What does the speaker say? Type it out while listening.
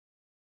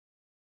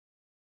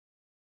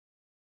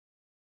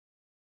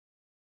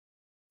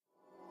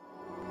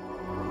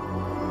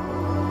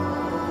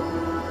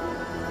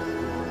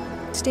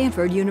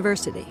Stanford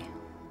University.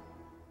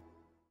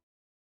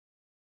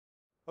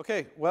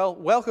 Okay, well,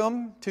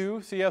 welcome to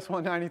CS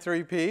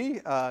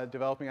 193P,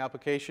 Developing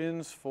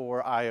Applications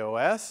for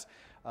iOS.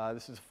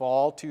 This is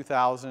fall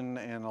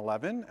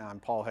 2011. I'm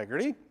Paul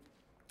Hegarty.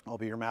 I'll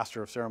be your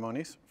Master of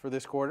Ceremonies for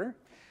this quarter.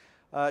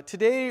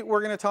 Today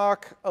we're going to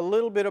talk a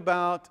little bit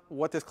about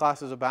what this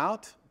class is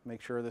about. Make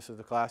sure this is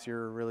the class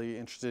you're really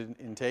interested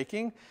in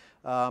taking.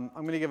 I'm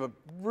going to give a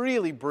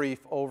really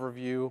brief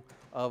overview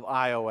of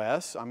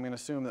iOS. I'm going to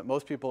assume that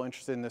most people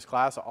interested in this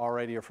class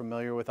already are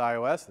familiar with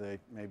iOS.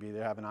 Maybe they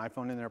have an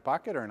iPhone in their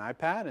pocket or an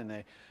iPad and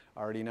they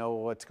already know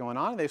what's going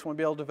on. They just want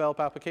to be able to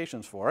develop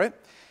applications for it.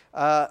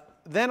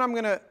 Then I'm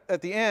going to,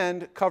 at the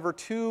end, cover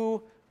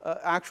two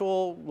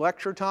actual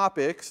lecture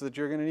topics that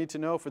you're going to need to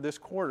know for this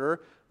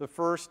quarter. The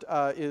first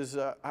is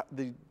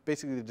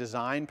basically the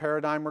design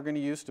paradigm we're going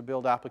to use to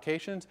build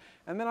applications.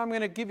 And then I'm going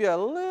to give you a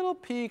little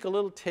peek, a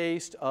little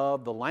taste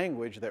of the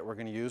language that we're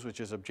going to use, which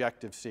is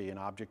Objective-C, an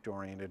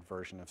object-oriented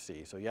version of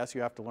C. So yes,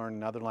 you have to learn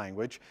another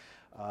language.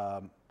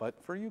 But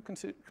for you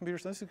computer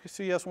science,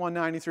 CS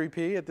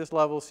 193P, at this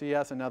level,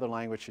 CS, another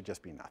language should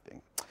just be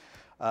nothing.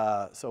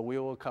 So we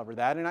will cover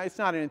that. And it's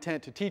not an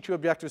intent to teach you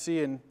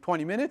Objective-C in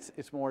 20 minutes.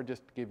 It's more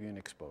just to give you an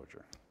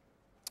exposure.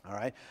 All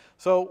right.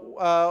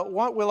 So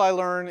what will I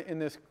learn in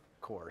this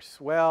course?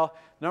 Well,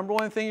 number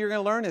one thing you're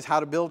going to learn is how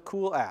to build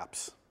cool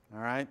apps.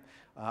 All right.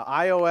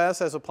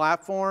 iOS as a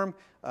platform,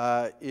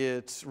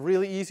 it's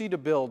really easy to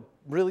build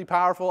really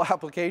powerful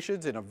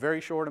applications in a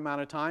very short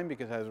amount of time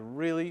because it has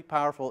really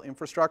powerful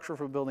infrastructure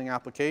for building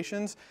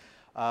applications.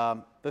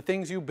 The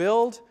things you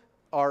build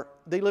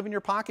they live in your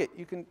pocket.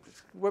 You can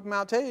whip them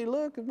out, hey,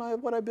 look at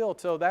what I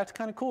built. So that's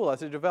kind of cool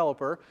as a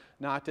developer,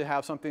 not to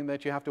have something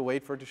that you have to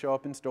wait for it to show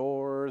up in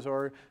stores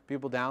or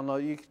people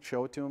download. You can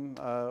show it to them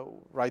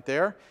right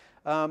there.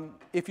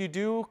 If you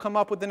do come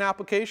up with an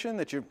application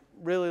that you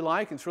really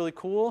like, it's really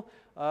cool,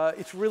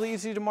 it's really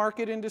easy to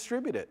market and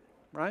distribute it,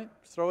 right?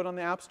 Just throw it on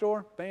the App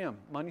Store, bam,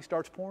 money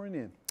starts pouring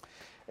in.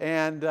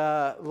 And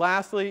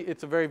lastly,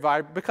 it's a very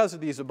because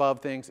of these above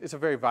things, it's a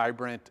very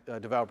vibrant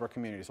developer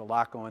community. There's a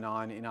lot going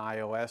on in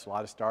iOS, a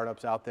lot of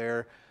startups out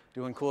there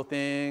doing cool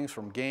things,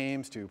 from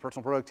games to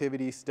personal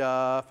productivity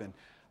stuff. And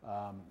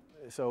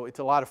so it's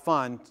a lot of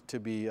fun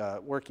to be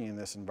working in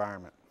this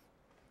environment.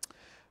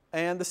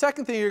 And the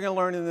second thing you're going to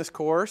learn in this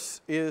course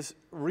is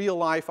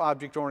real-life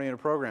object-oriented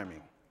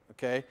programming.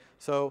 Okay?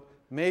 So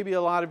maybe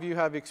a lot of you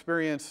have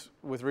experience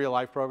with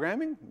real-life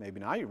programming. Maybe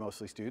not. You're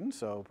mostly students,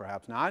 so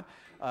perhaps not.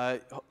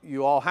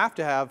 You all have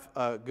to have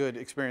a good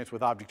experience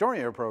with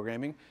object-oriented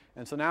programming.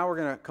 And so now we're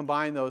going to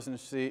combine those and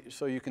see,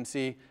 so you can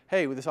see,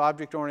 hey, with this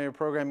object-oriented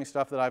programming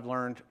stuff that I've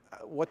learned,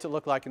 what's it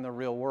look like in the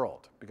real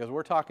world? Because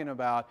we're talking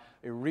about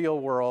a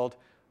real-world,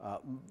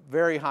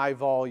 very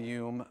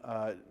high-volume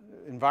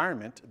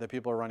environment that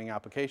people are running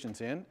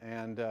applications in.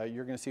 And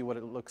you're going to see what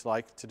it looks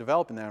like to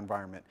develop in that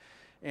environment.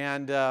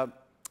 And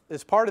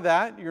as part of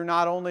that, you're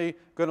not only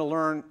going to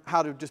learn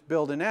how to just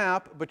build an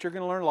app, but you're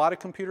going to learn a lot of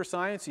computer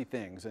science-y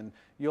things. And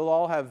you'll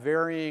all have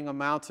varying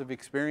amounts of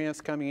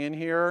experience coming in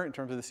here in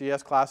terms of the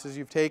CS classes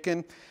you've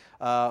taken.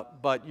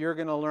 But you're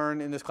going to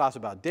learn in this class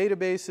about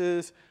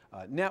databases,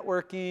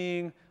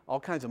 networking, all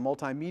kinds of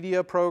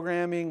multimedia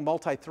programming,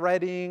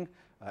 multi-threading,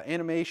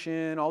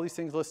 animation, all these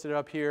things listed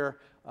up here.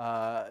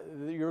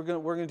 We're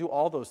going to do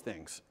all those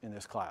things in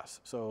this class.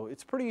 So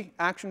it's a pretty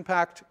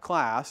action-packed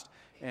class.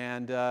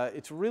 And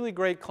it's a really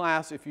great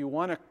class if you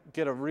want to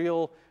get a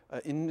real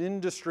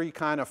industry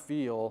kind of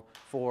feel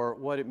for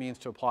what it means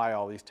to apply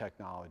all these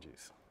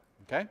technologies.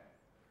 Okay?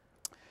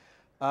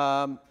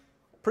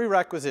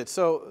 Prerequisites.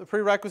 So the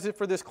prerequisite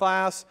for this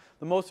class,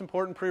 the most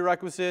important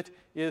prerequisite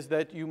is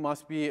that you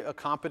must be a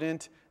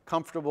competent,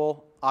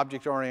 comfortable,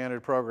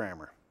 object-oriented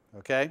programmer.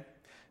 Okay?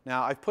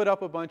 Now, I've put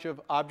up a bunch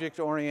of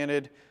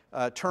object-oriented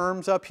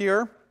terms up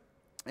here.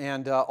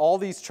 And all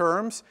these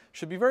terms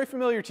should be very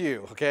familiar to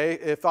you, okay?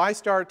 If I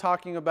start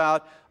talking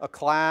about a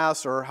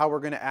class or how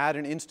we're going to add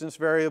an instance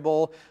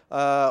variable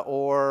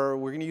or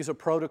we're going to use a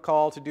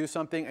protocol to do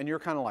something, and you're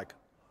kind of like,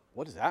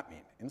 what does that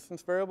mean?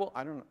 Instance variable?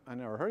 I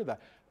never heard of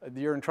that.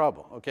 You're in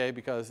trouble, okay?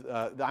 Because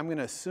I'm going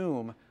to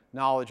assume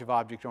knowledge of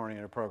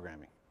object-oriented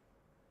programming,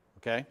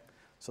 okay?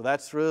 So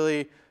that's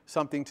really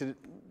something to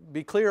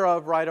be clear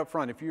of right up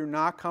front. If you're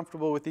not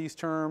comfortable with these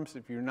terms,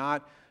 if you're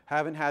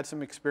haven't had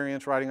some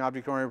experience writing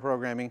object-oriented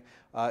programming,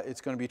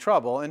 it's going to be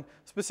trouble. And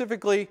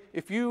specifically,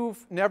 if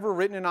you've never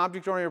written an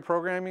object-oriented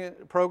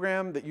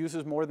program that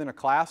uses more than a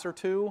class or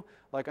two,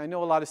 like I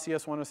know a lot of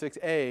CS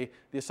 106A,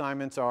 the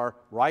assignments are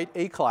write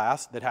a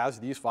class that has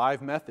these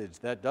 5 methods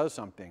that does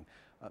something.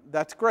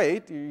 That's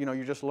great.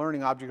 You're just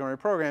learning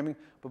object-oriented programming.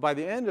 But by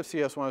the end of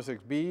CS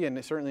 106B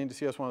and certainly into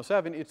CS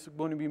 107, it's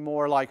going to be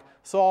more like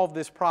solve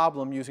this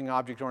problem using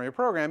object-oriented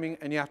programming,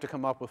 and you have to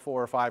come up with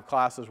 4 or 5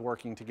 classes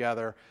working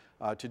together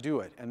to do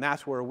it. And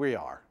that's where we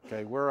are.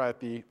 Okay? We're at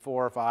the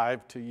 4 or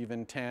 5 to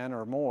even 10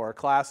 or more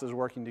classes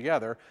working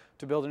together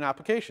to build an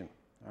application.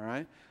 all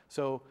right?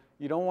 So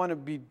you don't want to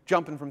be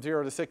jumping from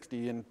 0 to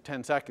 60 in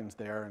 10 seconds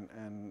there,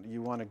 and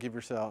you want to give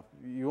yourself,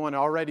 you want to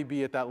already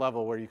be at that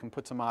level where you can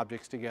put some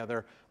objects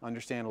together,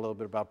 understand a little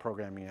bit about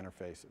programming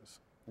interfaces,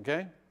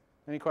 okay?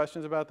 Any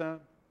questions about that?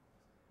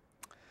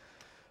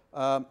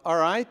 All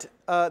right,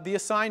 the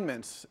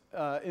assignments.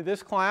 In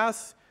this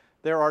class,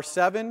 there are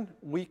 7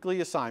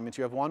 weekly assignments.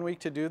 You have 1 week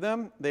to do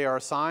them. They are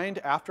assigned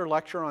after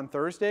lecture on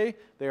Thursday.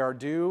 They are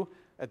due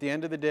at the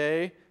end of the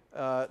day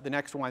the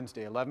next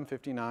Wednesday,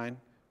 11:59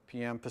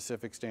 p.m.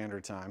 Pacific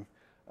Standard Time.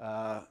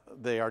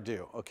 They are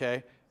due,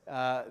 okay?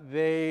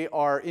 They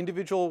are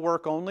individual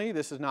work only.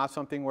 This is not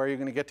something where you're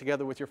going to get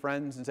together with your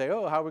friends and say,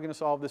 oh, how are we going to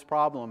solve this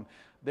problem?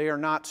 They are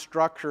not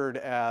structured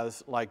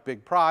as like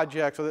big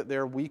projects. So that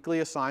they're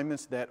weekly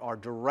assignments that are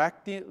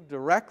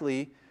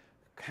directly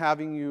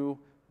having you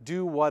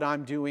do what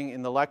I'm doing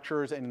in the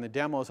lectures and in the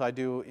demos I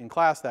do in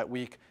class that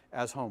week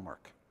as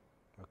homework,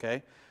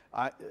 okay?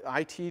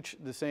 I teach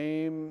the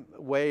same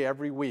way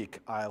every week.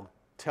 I'll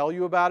tell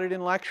you about it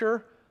in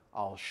lecture.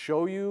 I'll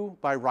show you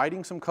by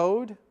writing some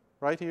code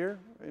right here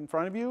in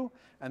front of you,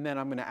 and then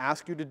I'm going to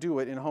ask you to do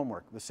it in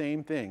homework. The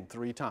same thing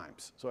 3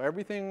 times. So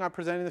everything I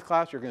present in this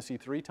class, you're going to see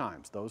 3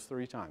 times, those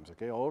 3 times,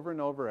 okay? Over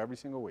and over every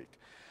single week.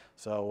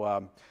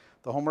 So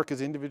the homework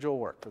is individual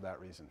work for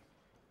that reason.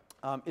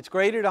 It's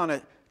graded on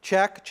a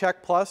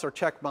check plus, or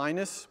check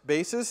minus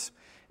basis.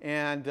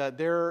 And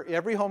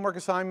every homework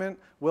assignment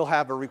will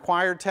have a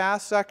required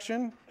task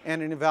section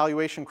and an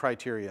evaluation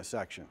criteria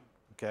section,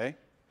 okay?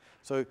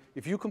 So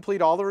if you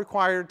complete all the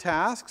required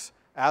tasks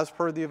as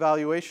per the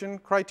evaluation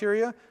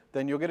criteria,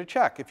 then you'll get a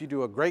check. If you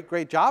do a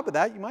great job of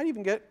that, you might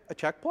even get a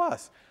check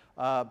plus.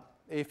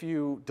 If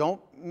you don't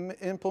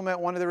implement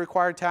one of the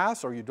required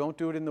tasks, or you don't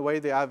do it in the way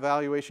the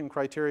evaluation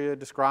criteria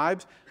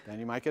describes, then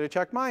you might get a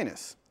check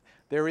minus.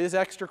 There is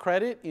extra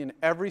credit in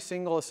every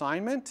single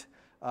assignment.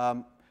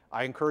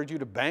 I encourage you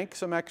to bank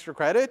some extra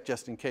credit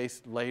just in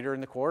case later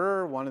in the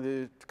quarter one of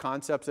the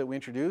concepts that we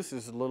introduce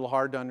is a little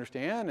hard to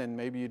understand and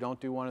maybe you don't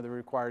do one of the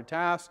required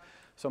tasks.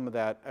 Some of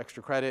that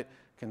extra credit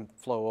can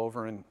flow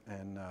over and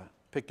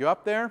pick you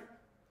up there.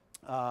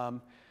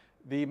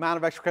 The amount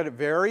of extra credit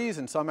varies,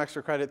 and some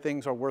extra credit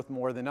things are worth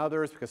more than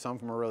others because some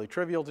of them are really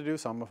trivial to do,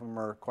 some of them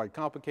are quite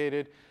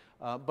complicated.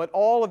 But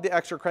all of the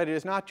extra credit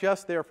is not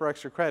just there for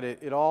extra credit,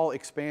 it all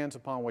expands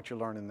upon what you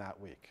learn in that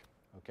week,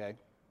 okay?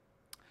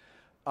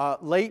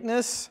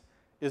 Lateness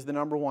is the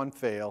 #1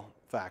 fail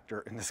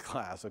factor in this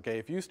class, okay?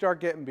 If you start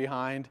getting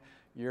behind,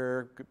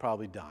 you're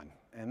probably done.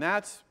 And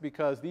that's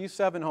because these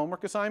 7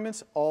 homework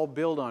assignments all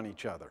build on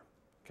each other,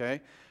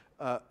 okay?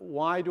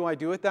 Why do I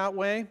do it that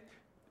way?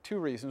 2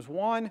 reasons.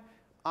 One,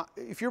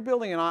 if you're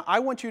building I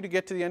want you to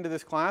get to the end of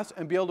this class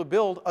and be able to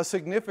build a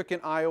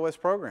significant iOS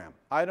program.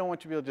 I don't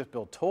want you to be able to just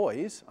build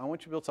toys. I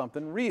want you to build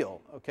something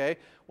real, okay?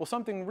 Well,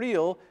 something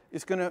real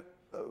is going to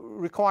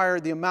require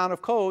the amount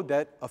of code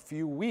that a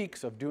few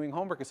weeks of doing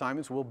homework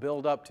assignments will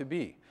build up to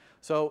be.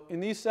 So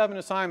in these 7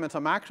 assignments,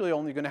 I'm actually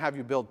only going to have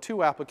you build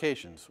 2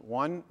 applications.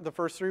 One the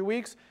first 3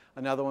 weeks,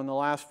 another one the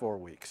last 4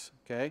 weeks,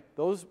 okay?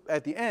 Those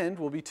at the end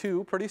will be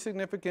 2 pretty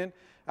significant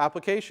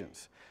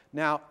applications.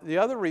 Now, the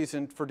other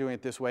reason for doing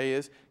it this way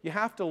is you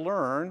have to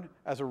learn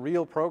as a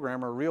real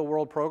programmer, a real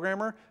world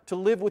programmer, to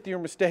live with your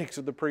mistakes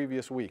of the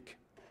previous week,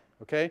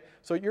 okay?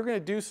 So you're going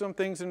to do some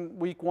things in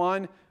week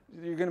 1,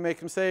 you're going to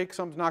make mistakes,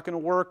 something's not going to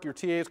work, your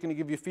TA is going to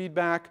give you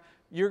feedback.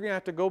 You're going to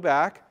have to go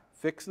back,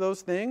 fix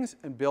those things,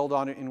 and build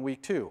on it in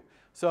week 2.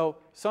 So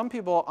some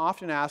people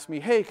often ask me,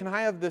 hey, can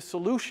I have the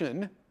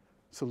solution,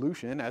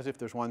 as if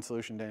there's one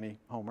solution to any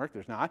homework,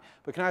 there's not,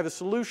 but can I have a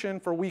solution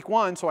for week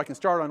 1 so I can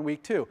start on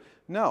week 2?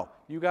 No,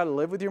 you got to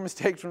live with your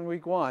mistakes from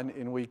week 1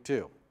 in week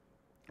 2.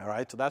 All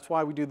right, so that's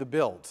why we do the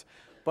builds.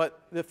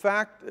 But the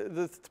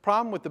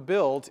problem with the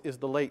builds is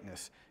the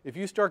lateness. If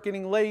you start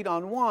getting late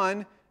on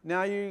one,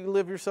 now you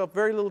leave yourself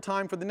very little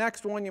time for the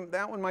next one.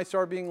 That one might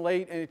start being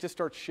late, and it just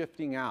starts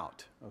shifting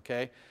out,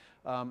 okay?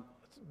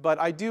 But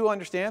I do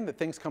understand that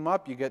things come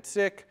up. You get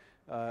sick,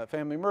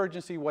 family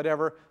emergency,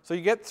 whatever. So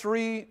you get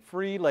 3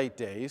 free late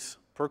days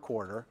per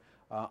quarter.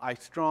 I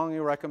strongly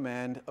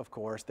recommend, of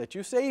course, that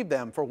you save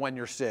them for when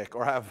you're sick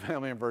or have a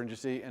family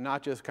emergency and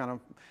not just kind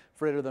of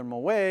fritter them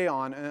away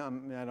on,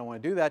 I don't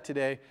want to do that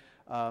today.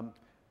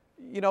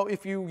 You know,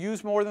 if you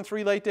use more than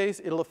 3 late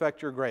days, it'll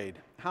affect your grade.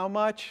 How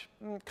much?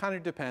 Kind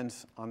of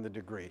depends on the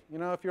degree. You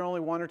know, if you're only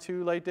 1 or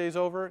 2 late days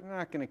over, it's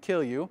not going to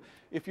kill you.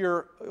 If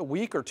you're a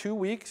week or 2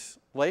 weeks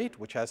late,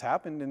 which has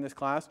happened in this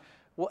class,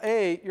 well,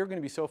 A, you're going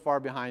to be so far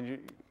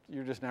behind,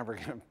 you're just never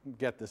going to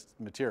get this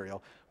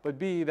material. But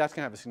B, that's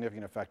going to have a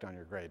significant effect on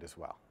your grade as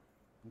well.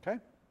 Okay?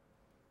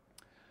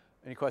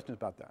 Any questions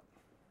about that?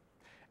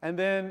 And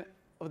then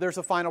there's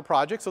a final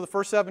project. So the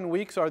first 7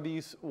 weeks are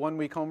these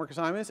 1-week homework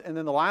assignments, and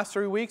then the last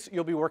 3 weeks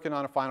you'll be working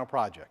on a final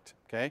project,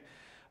 okay?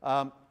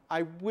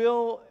 I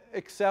will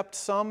accept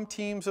some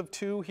teams of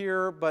 2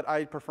 here, but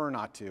I prefer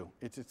not to.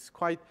 It's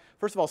quite,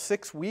 first of all,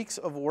 6 weeks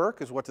of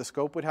work is what the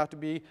scope would have to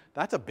be.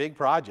 That's a big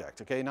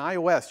project, okay? In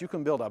iOS, you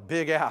can build a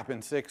big app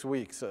in 6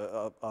 weeks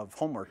of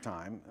homework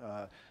time.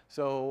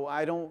 So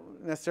I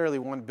don't necessarily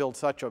want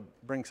to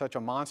bring such a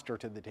monster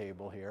to the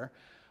table here.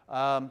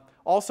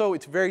 Also,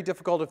 it's very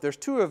difficult if there's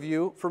two of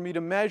you for me to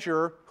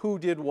measure who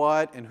did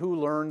what and who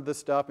learned the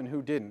stuff and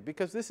who didn't,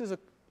 because this is a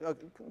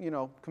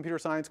computer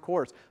science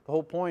course. The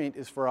whole point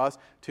is for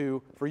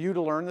you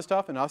to learn the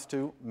stuff and us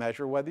to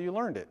measure whether you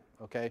learned it.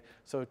 Okay,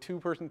 so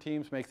two-person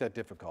teams makes that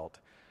difficult.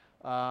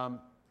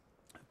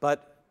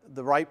 But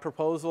the right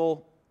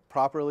proposal,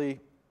 properly,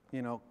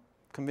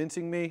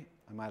 convincing me,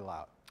 I might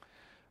allow it.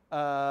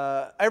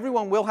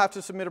 Everyone will have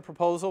to submit a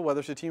proposal, whether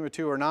it's a team of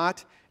two or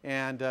not,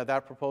 and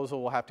that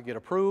proposal will have to get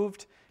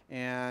approved.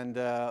 And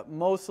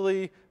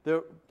mostly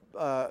the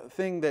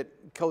thing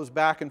that goes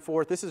back and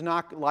forth, this is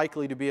not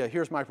likely to be a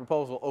here's my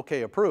proposal,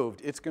 okay, approved.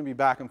 It's going to be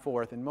back and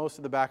forth, and most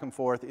of the back and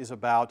forth is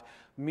about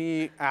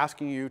me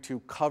asking you to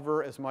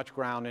cover as much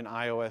ground in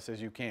iOS as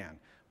you can.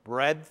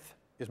 Breadth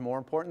is more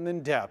important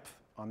than depth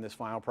on this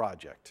final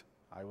project.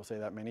 I will say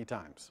that many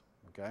times,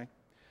 okay?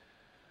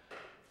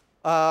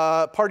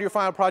 Part of your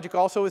final project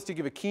also is to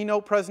give a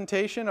keynote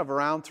presentation of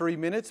around 3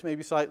 minutes,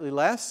 maybe slightly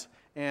less.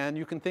 And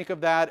you can think of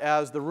that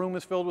as the room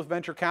is filled with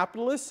venture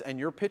capitalists and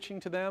you're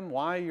pitching to them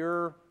why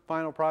your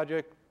final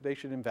project they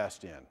should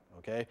invest in,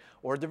 okay?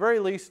 Or at the very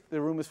least, the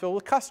room is filled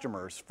with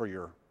customers for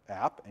your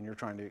app and you're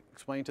trying to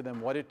explain to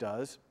them what it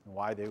does and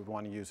why they would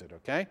want to use it,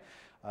 okay?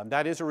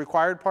 That is a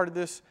required part of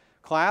this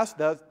class.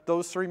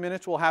 Those 3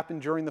 minutes will happen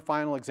during the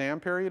final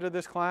exam period of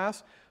this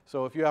class.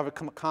 So if you have a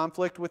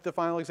conflict with the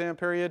final exam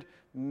period,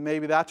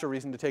 maybe that's a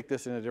reason to take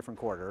this in a different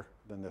quarter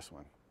than this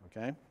one,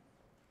 okay?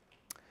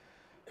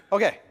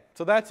 Okay,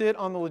 so that's it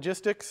on the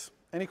logistics.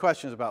 Any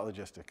questions about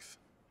logistics?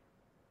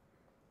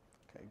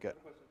 Okay, good.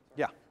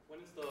 Yeah? When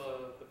is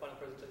the final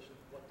presentation?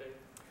 What day?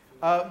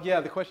 Yeah,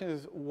 the question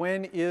is,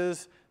 when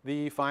is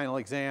the final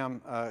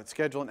exam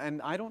scheduled?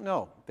 And I don't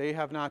know. They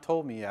have not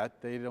told me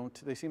yet.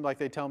 They seem like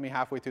they tell me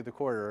halfway through the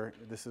quarter,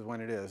 this is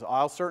when it is.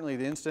 I'll certainly,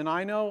 the instant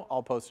I know,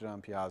 I'll post it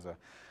on Piazza.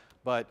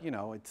 But,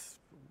 it's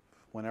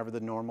whenever the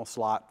normal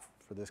slot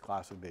for this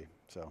class would be.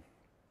 So,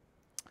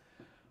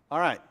 all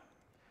right.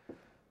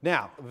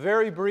 Now,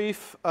 very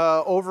brief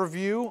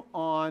overview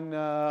on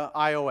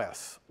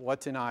iOS.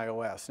 What's in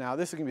iOS? Now,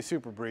 this is going to be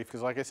super brief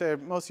because, like I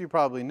said, most of you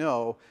probably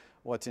know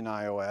what's in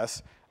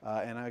iOS.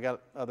 And I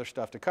got other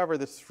stuff to cover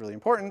that's really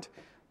important.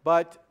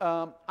 But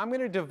I'm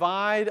going to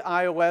divide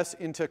iOS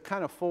into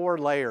kind of 4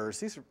 layers.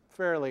 These are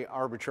fairly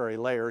arbitrary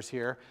layers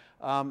here.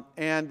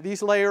 And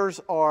these layers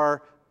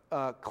are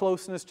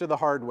closeness to the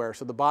hardware.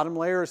 So the bottom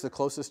layer is the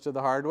closest to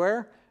the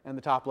hardware, and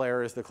the top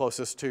layer is the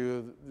closest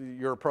to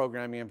your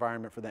programming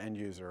environment for the end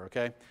user,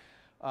 okay?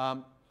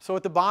 So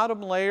at the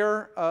bottom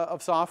layer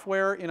of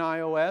software in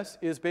iOS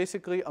is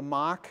basically a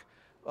mock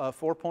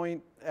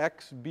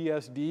 4.x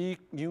BSD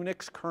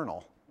Unix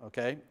kernel,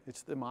 okay?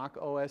 It's the mock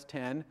OS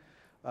 10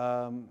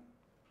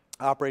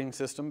 operating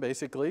system,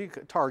 basically,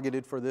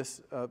 targeted for this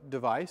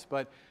device,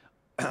 but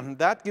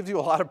that gives you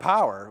a lot of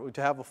power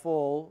to have a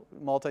full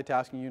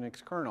multitasking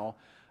Unix kernel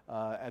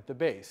at the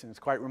base. And it's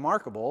quite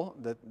remarkable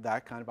that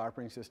that kind of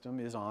operating system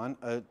is on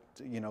a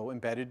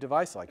embedded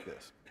device like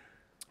this.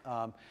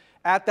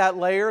 At that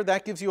layer,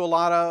 that gives you a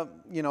lot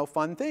of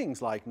fun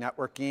things like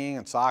networking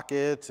and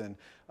sockets and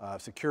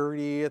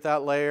security at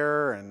that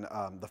layer and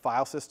the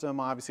file system,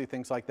 obviously,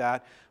 things like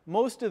that.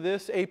 Most of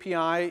this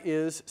API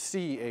is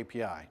C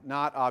API,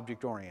 not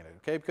object-oriented,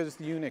 okay, because it's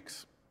the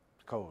Unix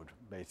code,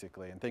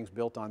 basically, and things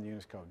built on the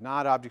Unix code,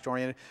 not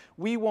object-oriented.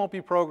 We won't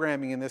be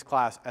programming in this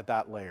class at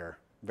that layer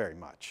very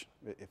much,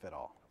 if at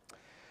all.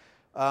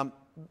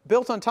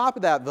 Built on top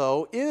of that,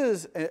 though,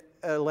 is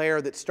a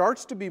layer that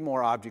starts to be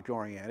more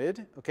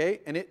object-oriented, okay,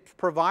 and it's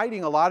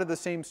providing a lot of the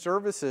same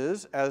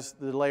services as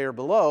the layer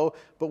below,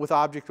 but with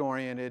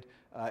object-oriented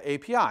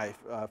API.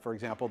 For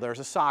example, there's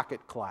a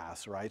socket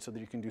class, right, so that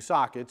you can do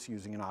sockets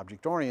using an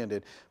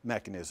object-oriented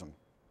mechanism.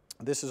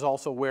 This is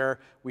also where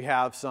we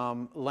have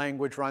some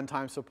language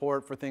runtime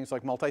support for things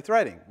like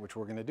multi-threading, which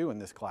we're going to do in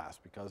this class,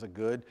 because a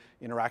good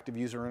interactive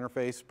user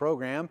interface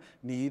program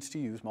needs to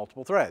use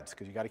multiple threads,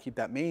 because you've got to keep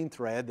that main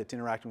thread that's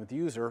interacting with the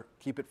user,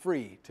 keep it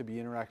free to be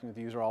interacting with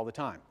the user all the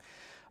time.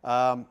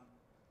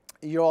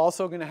 You're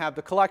also going to have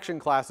the collection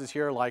classes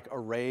here, like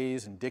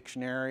arrays and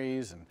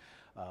dictionaries, and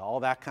all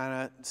that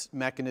kind of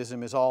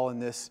mechanism is all in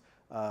this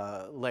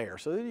layer.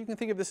 So you can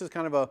think of this as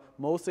kind of a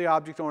mostly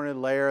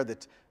object-oriented layer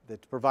that's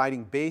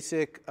providing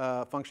basic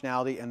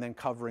functionality and then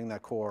covering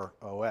that core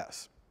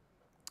OS.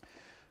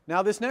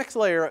 Now this next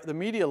layer, the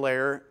media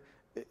layer,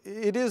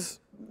 it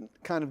is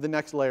kind of the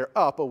next layer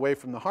up away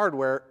from the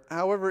hardware.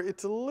 However,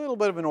 it's a little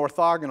bit of an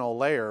orthogonal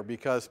layer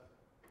because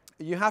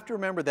you have to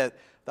remember that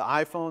the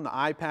iPhone, the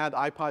iPad, the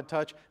iPod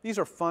Touch, these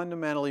are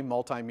fundamentally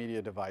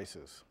multimedia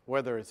devices.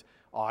 Whether it's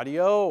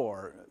audio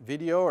or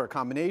video or a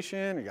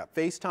combination, you got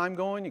FaceTime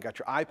going, you got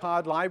your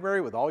iPod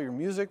library with all your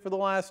music for the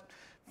last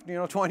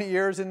 20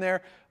 years in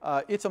there.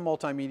 It's a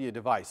multimedia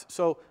device.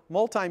 So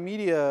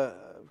multimedia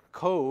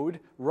code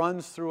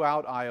runs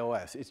throughout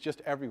iOS. It's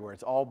just everywhere.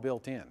 It's all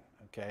built in,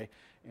 okay?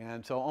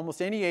 And so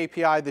almost any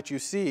API that you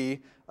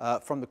see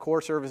from the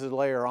core services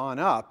layer on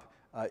up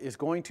is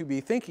going to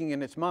be thinking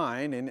in its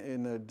mind,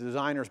 in the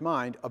designer's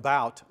mind,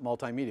 about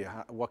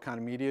multimedia. What kind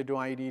of media do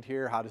I need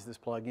here? How does this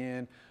plug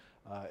in?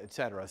 Et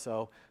cetera.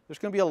 So there's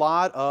going to be a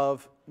lot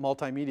of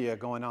multimedia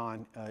going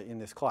on in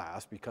this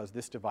class because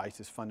this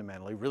device is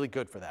fundamentally really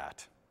good for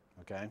that.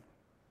 Okay?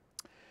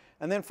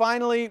 And then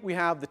finally, we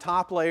have the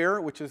top layer,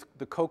 which is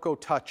the Cocoa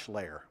Touch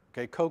layer.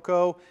 Okay?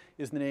 Cocoa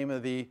is the name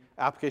of the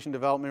application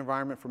development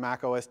environment for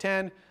Mac OS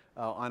X.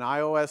 On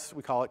iOS,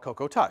 we call it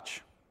Cocoa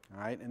Touch.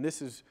 All right? And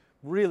this is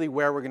really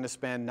where we're going to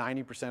spend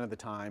 90% of the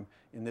time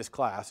in this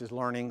class, is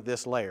learning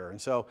this layer. And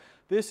so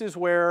this is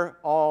where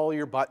all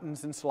your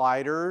buttons and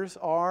sliders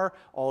are,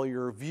 all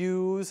your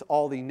views,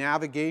 all the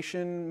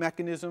navigation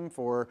mechanism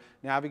for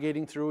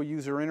navigating through a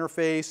user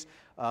interface,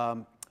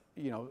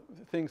 you know,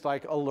 things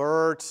like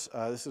alerts.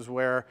 This is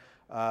where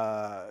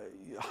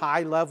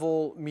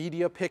high-level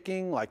media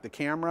picking, like the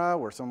camera,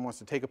 where someone wants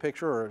to take a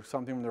picture or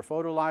something from their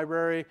photo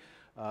library.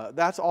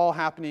 That's all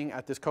happening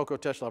at this Cocoa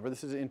Touch level.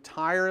 This is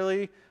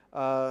entirely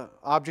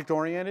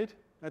object-oriented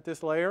at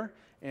this layer,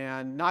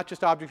 and not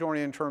just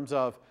object-oriented in terms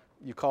of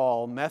you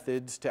call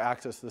methods to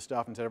access the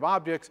stuff instead of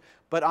objects,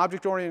 but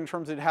object-oriented in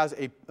terms that it has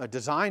a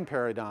design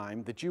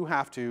paradigm that you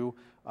have to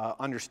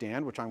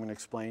understand, which I'm going to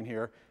explain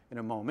here in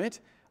a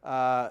moment,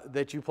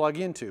 that you plug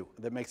into,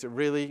 that makes it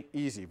really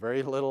easy.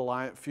 Very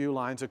few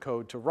lines of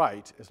code to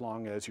write as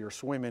long as you're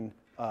swimming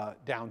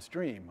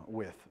downstream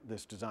with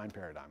this design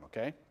paradigm,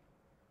 okay?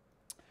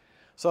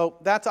 So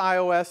that's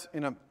iOS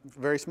in a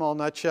very small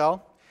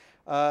nutshell.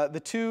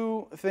 The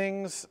two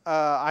things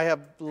I have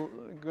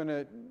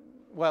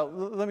well,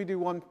 let me do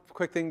one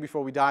quick thing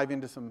before we dive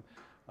into some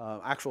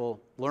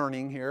actual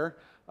learning here,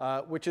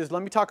 which is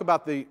let me talk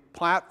about the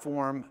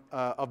platform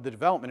of the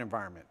development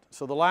environment.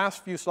 So the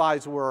last few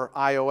slides were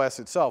iOS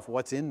itself,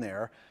 what's in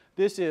there.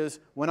 This is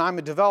when I'm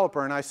a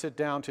developer and I sit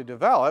down to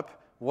develop,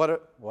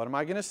 what am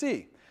I going to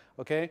see?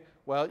 Okay,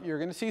 well, you're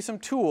going to see some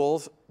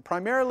tools,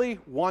 primarily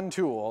one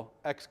tool,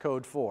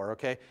 Xcode 4,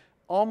 okay?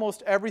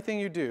 Almost everything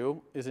you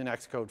do is in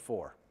Xcode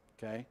 4,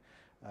 okay?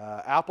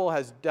 Apple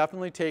has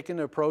definitely taken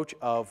the approach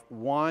of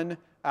one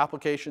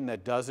application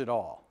that does it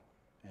all.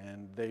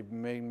 And they've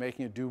been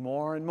making it do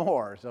more and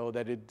more so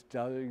that it's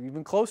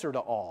even closer to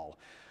all.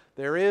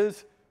 There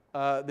is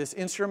this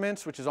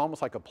Instruments, which is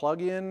almost like a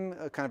plug-in,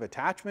 kind of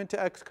attachment to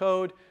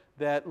Xcode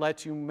that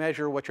lets you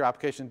measure what your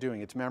application is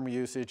doing. Its memory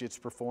usage, its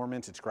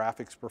performance, its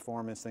graphics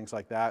performance, things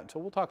like that. So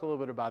we'll talk a little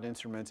bit about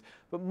Instruments.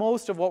 But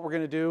most of what we're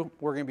going to do,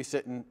 we're going to be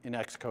sitting in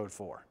Xcode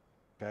 4.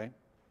 Okay?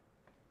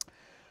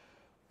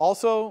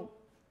 Also,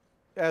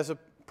 as a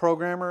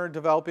programmer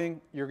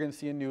developing, you're going to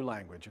see a new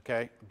language.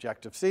 Okay?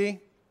 Objective-C.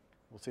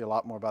 We'll see a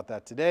lot more about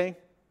that today.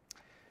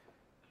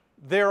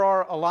 There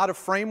are a lot of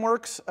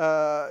frameworks.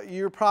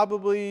 You're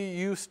probably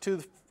used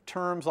to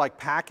terms like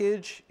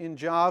package in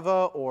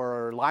Java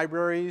or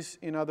libraries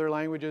in other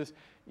languages.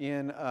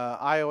 In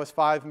iOS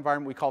 5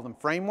 environment, we call them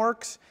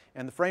frameworks.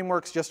 And the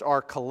frameworks just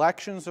are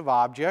collections of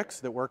objects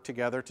that work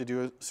together to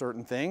do a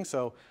certain thing.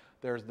 So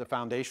there's the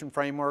foundation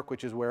framework,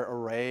 which is where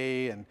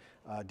array and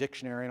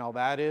dictionary and all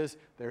that is.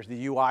 There's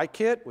the UI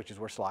kit, which is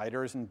where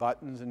sliders and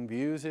buttons and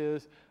views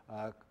is.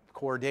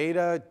 Core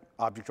data,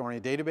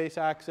 object-oriented database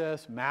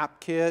access.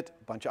 Map kit,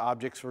 a bunch of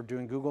objects for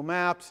doing Google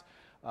Maps.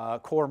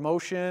 Core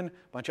motion,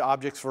 a bunch of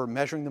objects for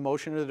measuring the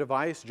motion of the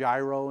device,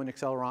 gyro and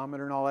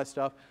accelerometer and all that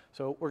stuff.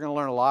 So we're going to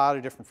learn a lot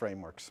of different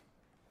frameworks.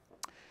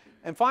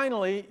 And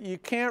finally, you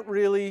can't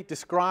really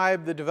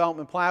describe the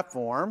development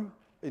platform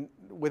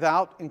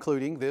without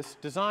including this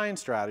design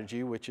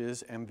strategy, which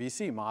is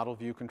MVC, Model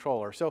View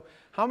Controller. So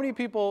how many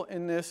people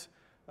in this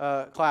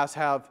class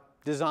have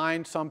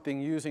designed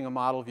something using a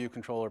Model View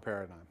Controller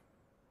paradigm?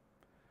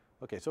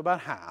 Okay, so about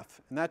half,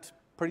 and that's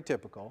pretty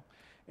typical.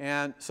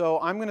 And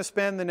so I'm going to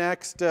spend the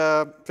next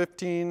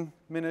 15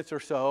 minutes or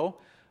so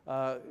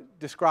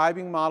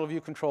describing Model View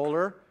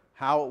Controller,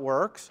 how it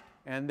works.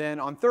 And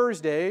then on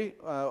Thursday,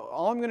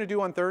 all I'm going to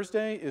do on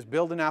Thursday is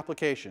build an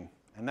application.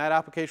 And that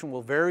application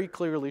will very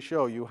clearly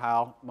show you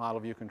how Model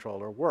View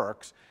Controller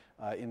works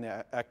in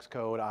the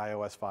Xcode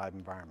iOS 5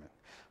 environment.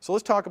 So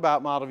let's talk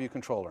about Model View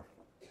Controller.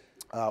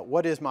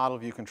 What is Model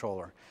View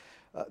Controller?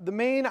 The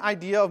main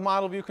idea of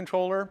Model View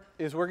Controller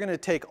is we're going to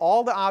take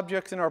all the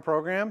objects in our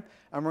program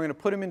and we're going to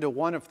put them into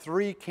one of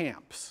three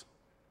camps.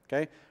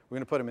 Okay? We're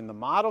going to put them in the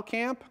model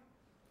camp,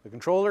 the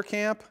controller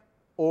camp,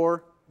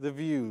 or the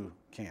view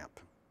camp.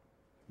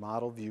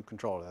 Model View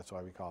Controller, that's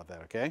why we call it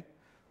that, okay?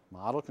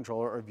 Model,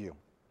 controller, or view.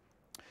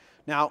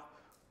 Now,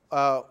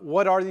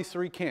 what are these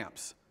three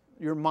camps?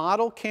 Your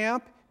model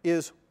camp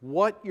is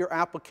what your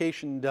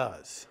application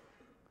does.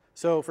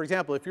 So, for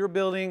example, if you're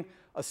building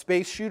a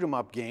space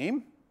shoot-'em-up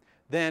game,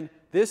 then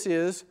this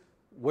is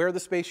where the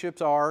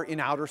spaceships are in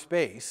outer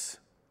space,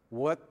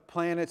 what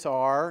planets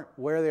are,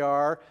 where they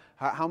are,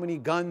 how many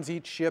guns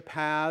each ship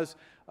has,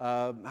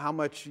 how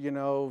much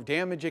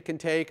damage it can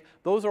take.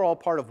 Those are all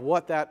part of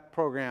what that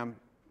program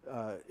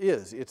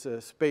is. It's a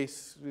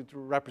space, it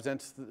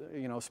represents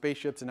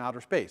spaceships in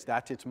outer space.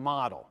 That's its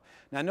model.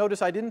 Now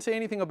notice I didn't say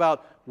anything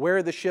about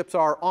where the ships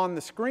are on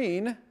the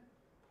screen.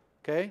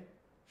 Okay?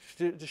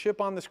 to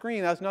ship on the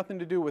screen, that has nothing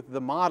to do with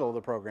the model of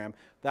the program.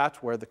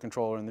 That's where the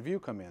controller and the view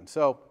come in.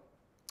 So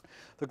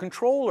the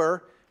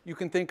controller you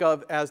can think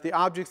of as the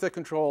objects that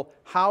control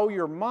how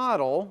your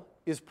model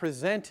is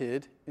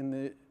presented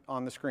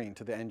on the screen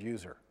to the end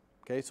user.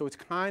 Okay, so it's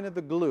kind of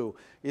the glue.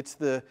 It's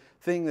the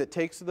thing that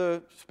takes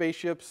the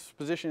spaceship's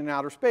position in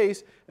outer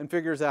space and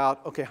figures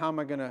out, okay, how am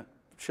I going to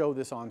show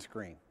this on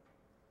screen?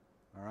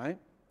 All right?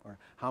 Or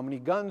how many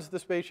guns the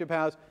spaceship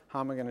has, how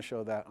am I going to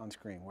show that on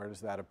screen? Where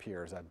does that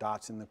appear? Is that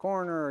dots in the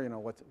corner? You know,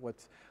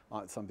 what's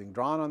something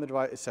drawn on the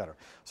device, et cetera.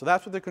 So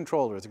that's what the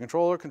controller is. The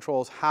controller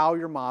controls how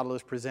your model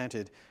is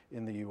presented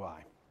in the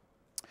UI.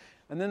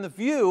 And then the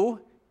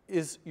view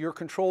is your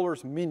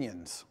controller's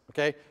minions.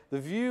 Okay? The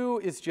view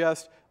is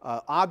just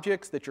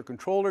objects that your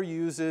controller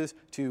uses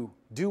to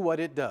do what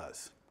it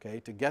does, okay,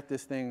 to get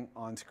this thing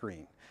on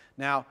screen.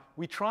 Now,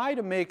 we try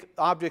to make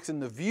objects in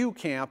the view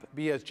camp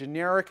be as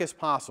generic as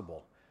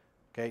possible.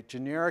 Okay,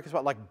 generic is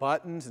about like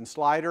buttons and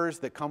sliders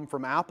that come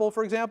from Apple,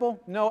 for example.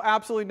 Know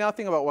absolutely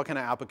nothing about what kind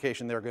of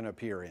application they're going to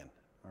appear in.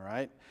 All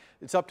right?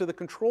 It's up to the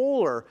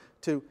controller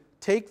to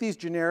take these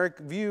generic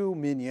view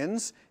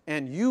minions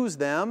and use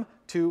them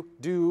to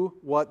do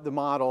what the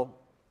model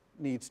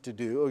needs to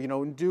do, or, you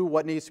know, do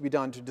what needs to be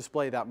done to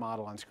display that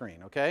model on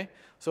screen. Okay?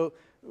 So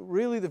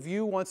really, the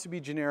view wants to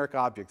be generic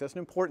objects. That's an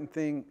important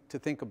thing to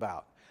think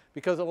about.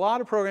 Because a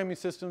lot of programming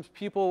systems,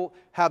 people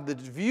have the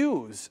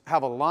views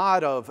have a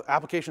lot of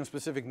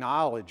application-specific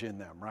knowledge in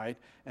them, right?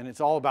 And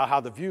it's all about how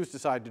the views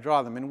decide to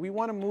draw them. And we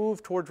want to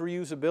move towards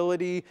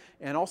reusability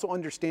and also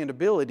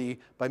understandability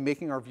by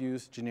making our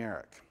views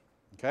generic,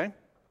 okay?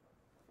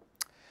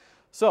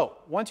 So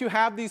once you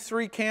have these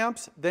three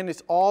camps, then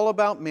it's all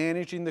about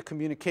managing the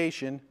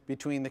communication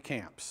between the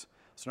camps.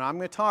 So now I'm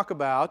going to talk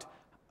about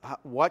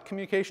what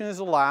communication is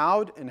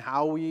allowed and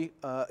how we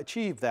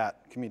achieve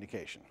that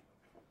communication.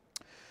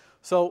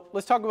 So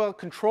let's talk about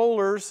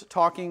controllers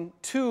talking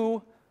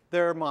to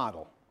their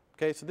model.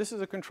 Okay, so this is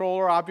a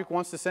controller object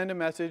wants to send a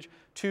message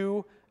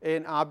to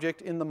an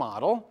object in the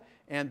model,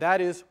 and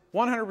that is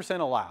 100%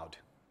 allowed.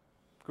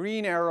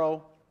 Green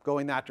arrow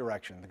going that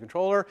direction. The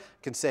controller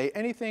can say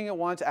anything it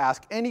wants,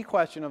 ask any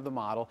question of the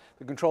model.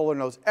 The controller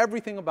knows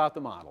everything about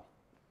the model.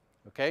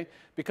 Okay,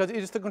 because it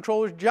is the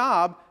controller's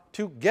job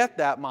to get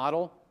that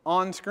model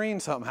on screen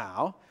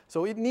somehow,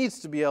 so it needs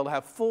to be able to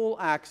have full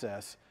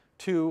access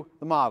to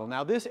the model.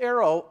 Now this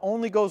arrow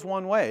only goes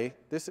one way.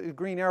 This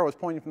green arrow is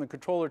pointing from the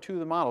controller to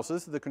the model. So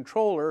this is the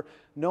controller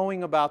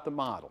knowing about the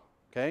model.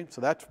 Okay, so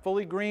that's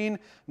fully green,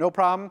 no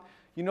problem.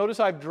 You notice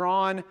I've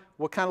drawn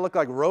what kind of look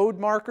like road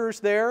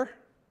markers there.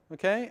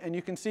 Okay, and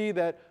you can see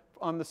that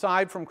on the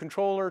side from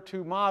controller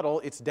to model,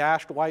 it's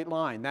dashed white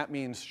line. That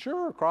means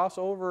sure, cross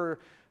over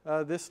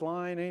this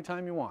line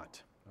anytime you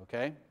want.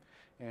 Okay,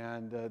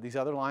 and these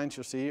other lines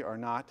you'll see are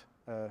not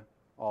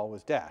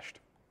always dashed.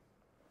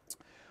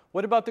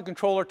 What about the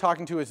controller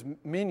talking to his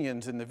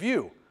minions in the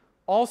view?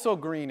 Also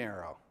green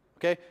arrow.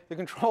 Okay? The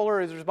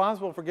controller is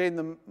responsible for getting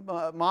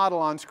the model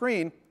on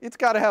screen. It's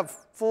got to have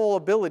full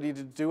ability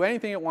to do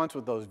anything it wants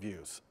with those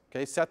views.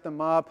 Okay? Set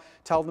them up,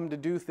 tell them to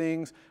do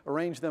things,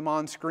 arrange them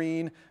on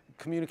screen,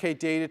 communicate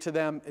data to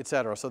them,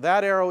 etc. So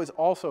that arrow is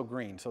also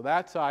green. So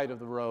that side of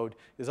the road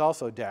is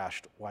also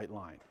dashed white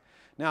line.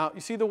 Now,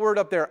 you see the word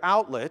up there,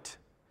 outlet.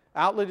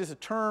 Outlet is a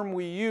term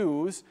we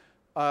use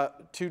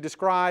to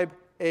describe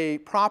a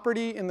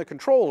property in the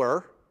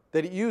controller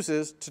that it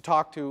uses to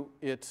talk to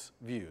its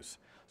views.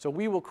 So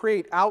we will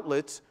create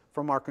outlets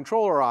from our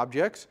controller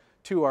objects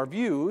to our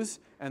views,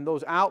 and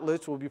those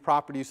outlets will be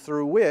properties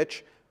through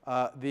which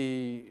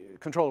the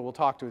controller will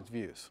talk to its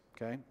views.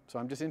 Okay? So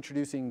I'm just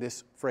introducing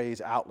this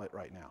phrase outlet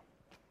right now.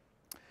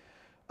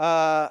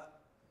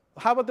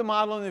 How about the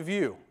model and the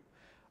view?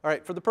 All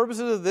right, for the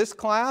purposes of this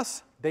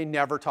class, they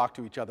never talk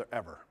to each other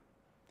ever.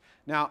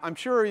 Now, I'm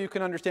sure you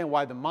can understand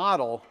why the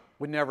model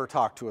would never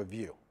talk to a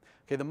view.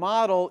 Okay, the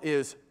model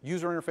is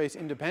user interface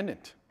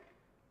independent.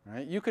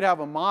 Right? You could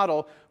have a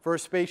model for a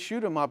space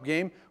shoot 'em up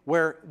game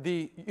where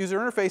the user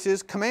interface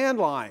is command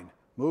line.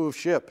 Move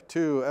ship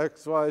to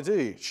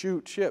XYZ,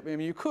 shoot ship. I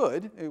mean, you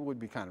could. It would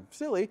be kind of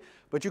silly,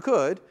 but you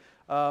could.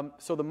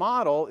 So the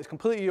model is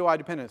completely UI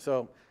dependent.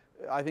 So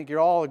I think you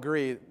all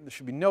agree there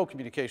should be no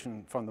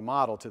communication from the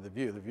model to the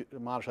view. The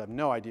model should have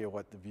no idea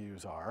what the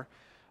views are.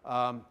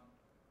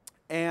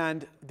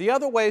 And the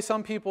other way,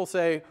 some people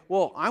say,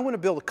 well, I want to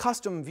build a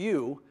custom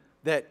view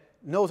that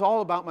knows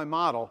all about my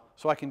model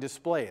so I can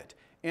display it.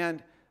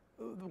 And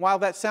while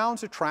that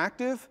sounds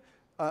attractive,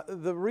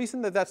 the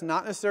reason that that's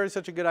not necessarily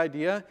such a good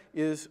idea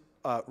is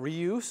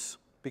reuse,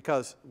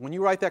 because when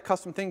you write that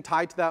custom thing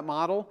tied to that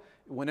model,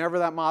 whenever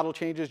that model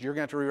changes, you're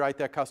going to have to rewrite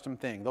that custom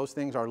thing. Those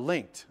things are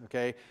linked,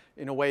 okay,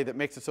 in a way that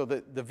makes it so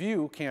that the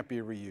view can't be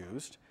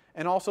reused.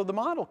 And also the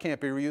model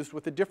can't be reused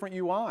with a different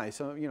UI.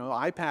 So, you know,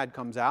 iPad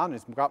comes out and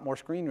it's got more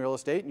screen real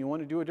estate and you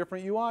want to do a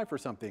different UI for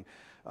something.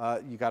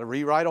 You got to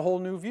rewrite a whole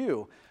new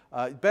view.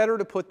 Better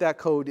to put that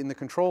code in the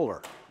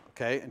controller,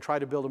 okay, and try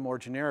to build a more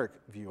generic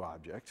view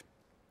object.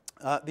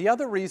 The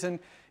other reason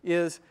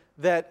is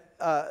that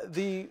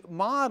the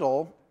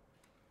model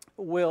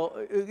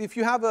if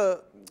you have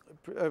a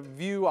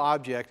view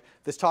object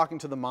that's talking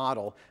to the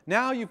model,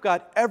 now you've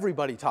got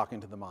everybody talking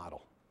to the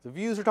model. The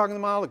views are talking to the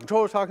model, the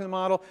controller's talking to the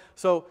model.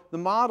 So the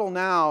model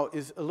now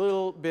is a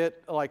little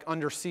bit like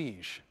under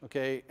siege,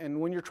 okay?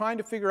 And when you're trying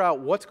to figure out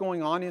what's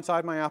going on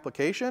inside my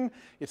application,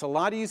 it's a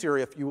lot easier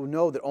if you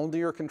know that only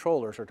your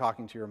controllers are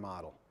talking to your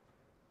model,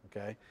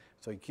 okay?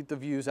 So you keep the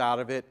views out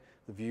of it.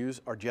 The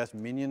views are just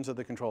minions of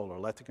the controller.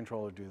 Let the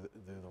controller do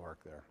the work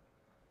there.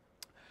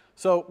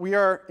 So we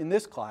are, in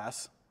this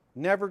class,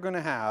 never going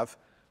to have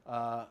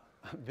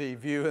the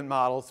view and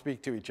model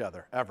speak to each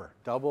other, ever.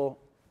 Double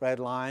red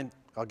line.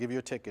 I'll give you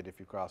a ticket if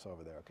you cross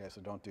over there, okay?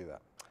 So don't do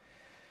that.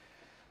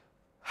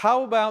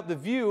 How about the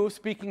view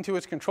speaking to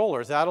its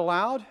controller? Is that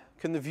allowed?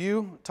 Can the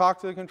view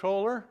talk to the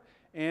controller?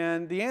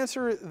 And the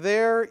answer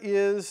there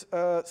is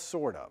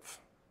sort of.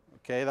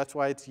 Okay, that's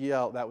why it's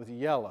yellow. That was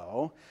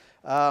yellow.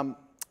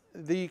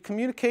 The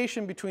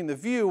communication between the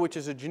view, which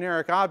is a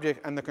generic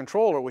object, and the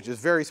controller, which is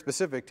very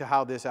specific to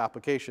how this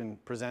application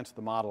presents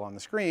the model on the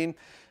screen,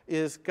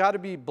 is got to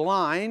be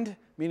blind,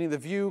 meaning the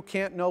view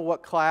can't know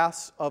what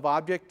class of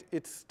object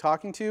it's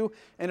talking to,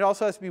 and it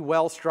also has to be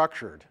well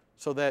structured,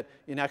 so that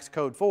in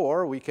Xcode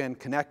 4 we can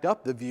connect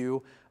up the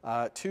view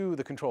to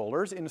the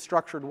controllers in a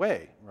structured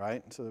way,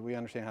 right? So that we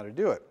understand how to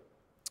do it.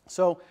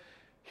 So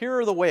here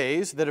are the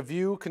ways that a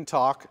view can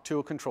talk to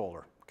a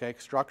controller, okay?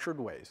 Structured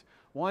ways.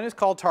 One is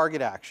called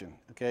target action.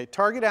 Okay?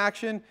 Target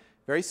action,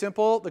 very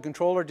simple. The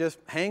controller just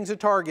hangs a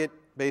target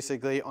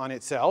basically on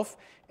itself,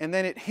 and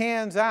then it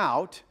hands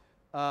out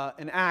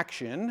an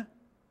action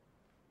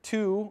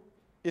to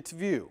its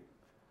view.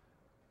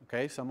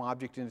 Okay? Some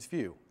object in its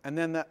view. And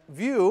then the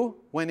view,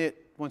 when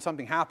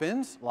something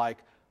happens, like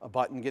a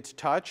button gets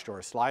touched or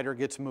a slider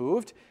gets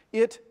moved,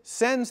 it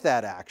sends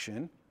that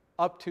action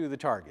up to the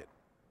target.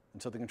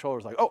 And so the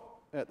controller's like, oh,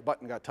 the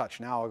button got touched.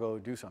 Now I'll go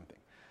do something.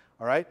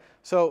 All right?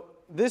 So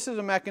this is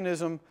a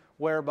mechanism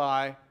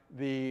whereby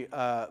the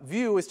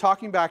view is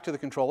talking back to the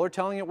controller,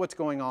 telling it what's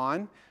going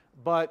on,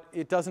 but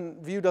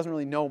view doesn't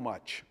really know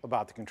much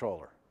about the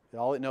controller.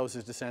 All it knows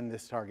is to send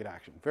this target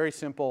action. Very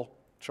simple,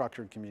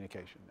 structured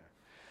communication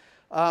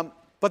there.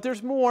 But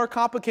there's more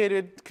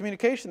complicated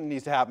communication that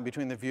needs to happen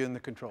between the view and the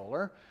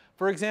controller.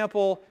 For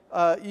example,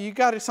 you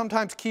got to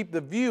sometimes keep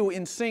the view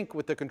in sync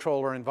with the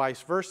controller and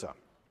vice versa.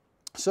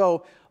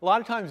 So a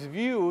lot of times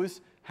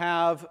views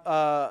have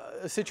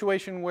a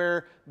situation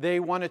where they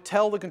want to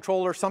tell the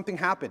controller something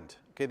happened.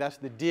 Okay, that's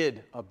the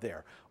did up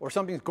there. Or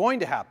something's going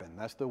to happen.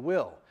 That's the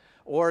will.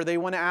 Or they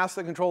want to ask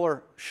the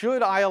controller,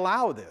 should I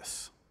allow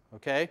this?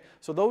 Okay,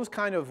 so those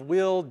kind of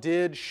will,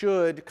 did,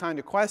 should kind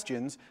of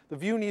questions, the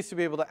view needs to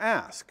be able to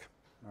ask.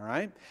 All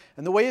right?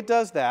 And the way it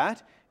does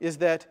that is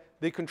that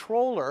the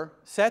controller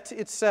sets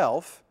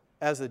itself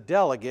as a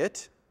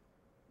delegate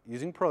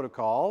using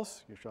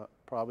protocols. You should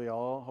probably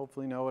all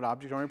hopefully know what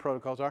object-oriented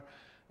protocols are.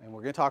 And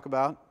we're going to talk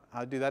about how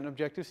to do that in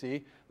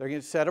Objective-C. They're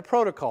going to set a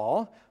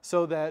protocol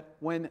so that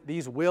when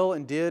these will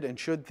and did and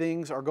should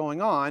things are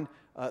going on,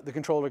 the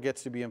controller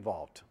gets to be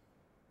involved.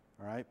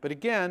 All right? But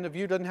again, the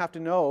view doesn't have to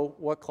know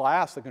what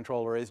class the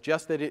controller is,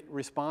 just that it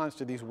responds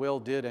to these will,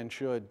 did, and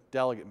should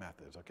delegate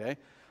methods. Okay?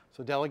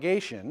 So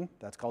delegation,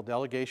 that's called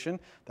delegation.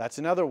 That's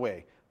another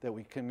way that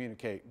we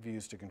communicate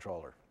views to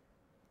controller.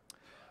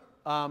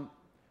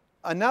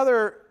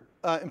 Another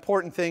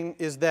important thing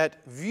is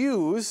that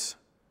views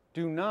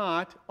do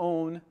not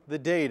own the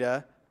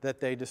data that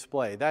they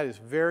display. That is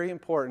very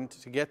important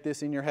to get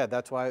this in your head.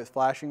 That's why it's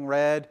flashing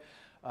red.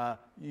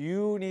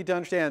 You need to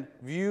understand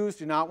views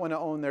do not want to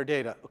own their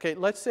data. Okay,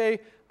 let's say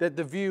that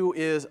the view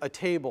is a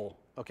table,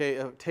 okay,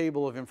 a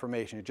table of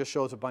information. It just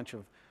shows a bunch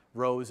of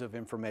rows of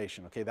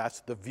information. Okay, that's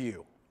the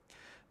view.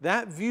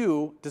 That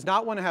view does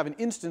not want to have an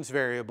instance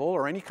variable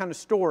or any kind of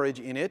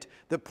storage in it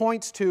that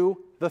points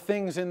to the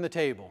things in the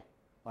table.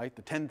 Like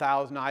the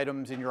 10,000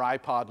 items in your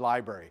iPod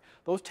library.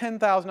 Those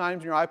 10,000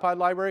 items in your iPod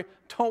library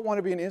don't want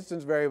to be an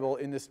instance variable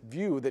in this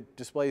view that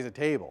displays a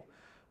table.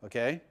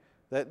 Okay?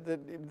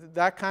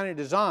 That kind of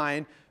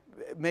design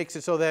makes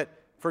it so that,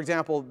 for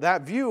example,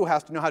 that view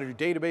has to know how to do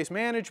database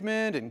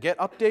management and get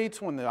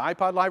updates when the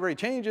iPod library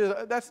changes.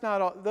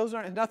 Those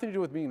aren't nothing to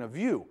do with being a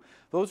view.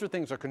 Those are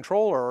things a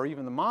controller or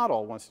even the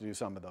model wants to do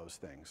some of those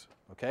things.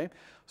 Okay?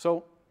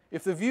 So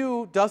if the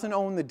view doesn't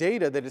own the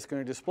data that it's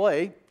going to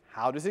display,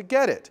 how does it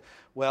get it?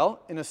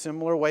 Well, in a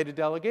similar way to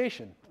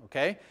delegation,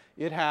 okay?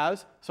 It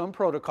has some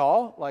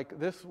protocol, like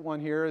this one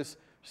here is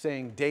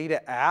saying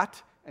data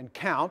at and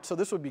count, so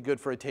this would be good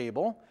for a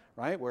table,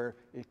 right? Where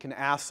it can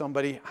ask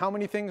somebody, how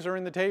many things are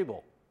in the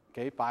table?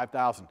 Okay,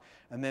 5,000.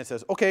 And then it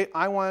says, okay,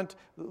 I want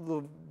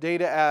the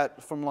data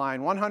from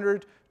line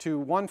 100 to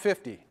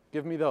 150.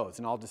 Give me those,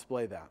 and I'll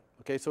display that.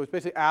 Okay, so it's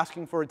basically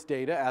asking for its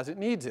data as it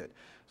needs it.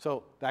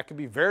 So that could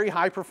be very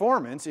high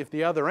performance if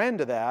the other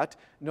end of that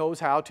knows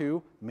how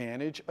to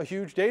manage a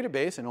huge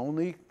database and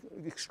only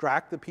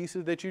extract the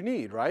pieces that you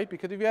need, right?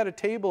 Because if you had a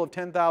table of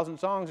 10,000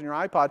 songs in your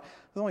iPod,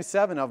 there's only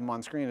 7 of them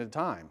on screen at a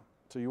time.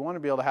 So you want to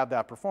be able to have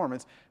that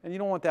performance, and you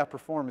don't want that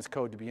performance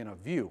code to be in a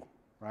view,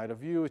 right? A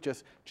view is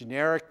just a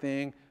generic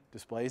thing,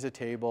 displays a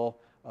table.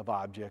 of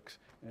objects.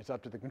 And it's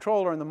up to the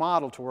controller and the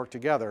model to work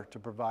together to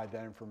provide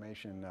that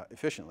information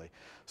efficiently.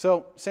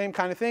 So same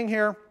kind of thing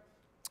here.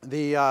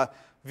 The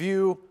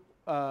view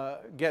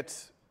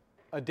gets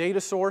a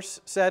data source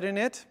set in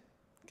it,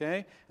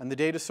 okay? And the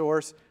data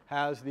source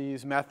has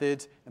these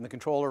methods, and the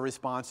controller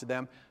responds to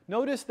them.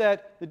 Notice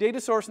that the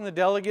data source and the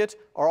delegates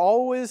are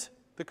always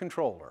the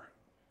controller,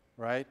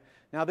 right?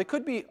 Now, they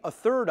could be a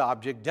third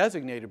object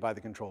designated by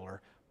the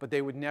controller, but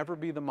they would never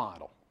be the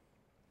model,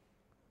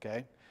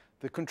 okay?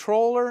 The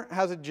controller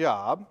has a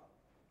job,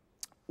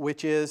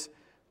 which is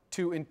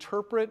to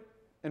interpret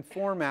and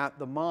format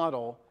the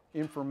model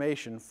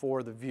information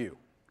for the view.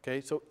 Okay,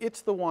 so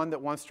it's the one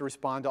that wants to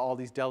respond to all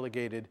these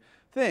delegated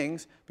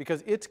things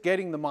because it's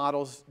getting the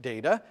model's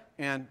data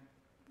and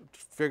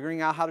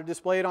figuring out how to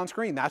display it on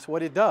screen. That's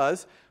what it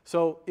does.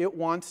 So it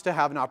wants to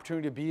have an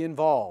opportunity to be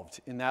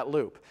involved in that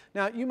loop.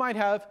 Now, you might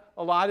have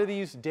a lot of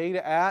these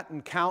data at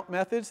and count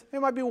methods. They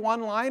might be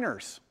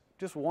one-liners.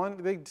 Just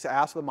one, they just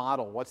ask the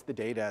model, what's the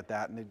data at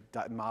that, and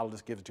the model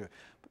just gives it to it.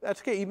 But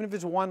that's okay. Even if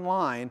it's one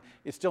line,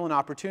 it's still an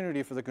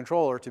opportunity for the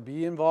controller to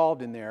be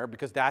involved in there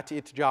because that's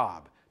its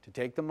job, to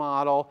take the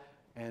model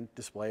and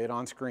display it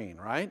on screen,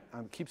 right?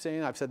 I keep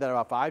saying, I've said that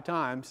about 5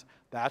 times,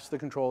 that's the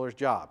controller's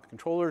job. The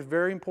controller is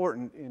very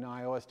important in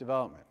iOS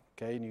development,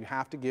 okay? And you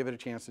have to give it a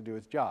chance to do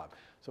its job.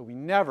 So we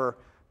never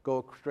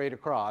go straight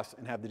across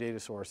and have the data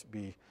source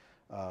be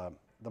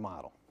the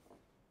model.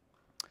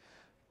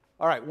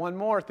 All right, one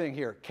more thing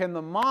here. Can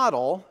the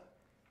model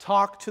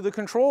talk to the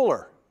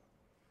controller?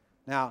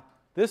 Now,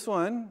 this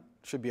one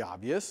should be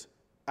obvious.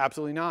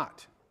 Absolutely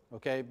not.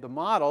 Okay, the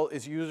model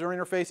is user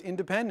interface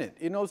independent.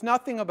 It knows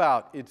nothing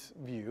about its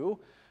view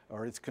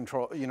or its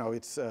control,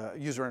 its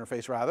user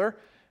interface rather,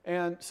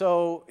 and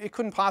so it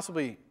couldn't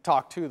possibly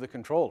talk to the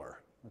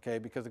controller. Okay,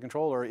 because the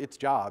controller, its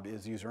job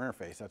is user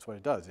interface. That's what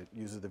it does. It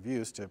uses the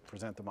views to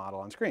present the model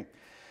on screen.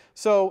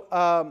 So,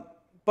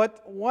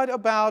 but what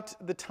about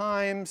the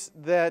times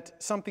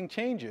that something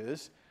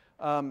changes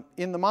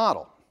in the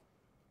model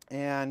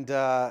and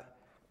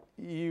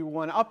you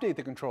want to update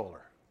the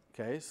controller?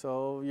 Okay,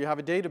 so you have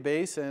a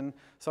database and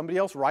somebody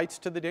else writes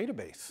to the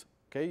database.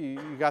 Okay,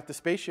 you got the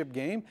spaceship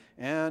game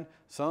and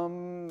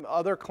some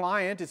other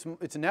client, it's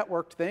a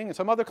networked thing, and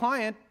some other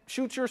client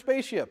shoots your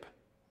spaceship.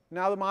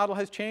 Now the model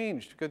has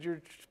changed because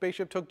your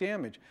spaceship took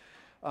damage.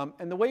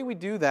 And the way we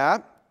do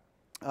that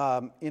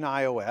in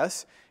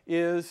iOS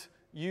is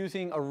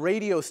using a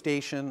radio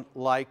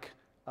station-like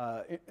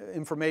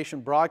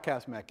information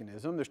broadcast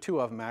mechanism. There's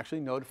 2 of them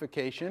actually,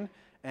 notification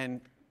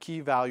and key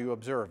value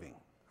observing.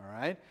 All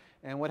right?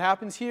 And what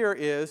happens here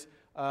is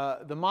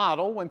the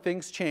model, when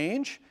things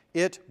change,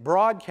 it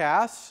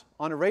broadcasts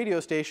on a radio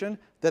station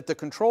that the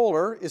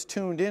controller is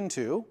tuned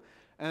into,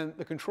 and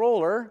the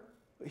controller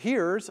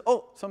hears,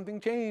 oh, something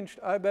changed.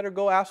 I better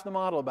go ask the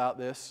model about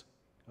this.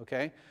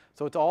 Okay?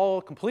 So it's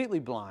all completely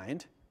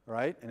blind,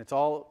 right? And it's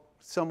all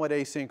somewhat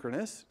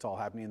asynchronous. It's all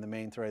happening in the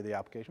main thread of the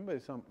application, but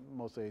it's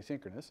mostly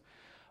asynchronous.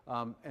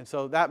 And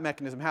so that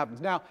mechanism happens.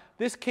 Now,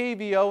 this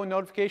KVO and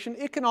notification,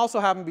 it can also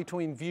happen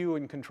between view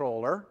and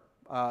controller.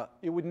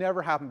 It would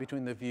never happen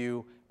between the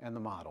view and the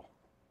model.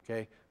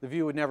 Okay? The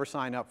view would never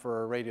sign up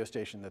for a radio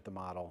station that the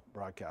model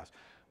broadcasts.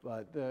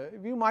 But the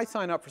view might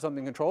sign up for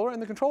something in controller, and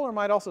the controller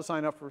might also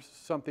sign up for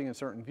something in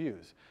certain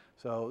views.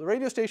 So the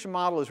radio station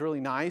model is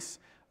really nice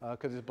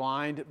because it's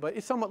blind, but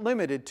it's somewhat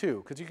limited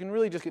too, because you can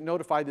really just get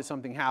notified that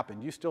something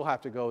happened. You still have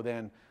to go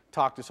then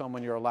talk to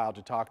someone you're allowed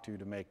to talk to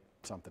make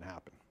something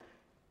happen.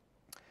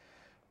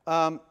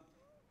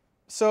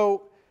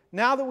 So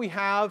now that we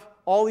have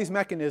all these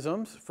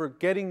mechanisms for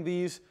getting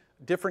these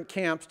different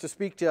camps to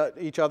speak to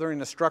each other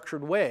in a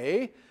structured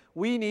way,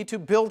 we need to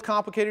build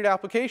complicated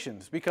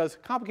applications, because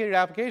complicated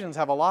applications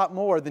have a lot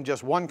more than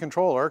just one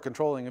controller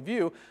controlling a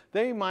view.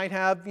 They might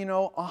have,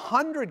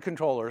 100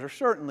 controllers, or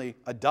certainly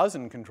a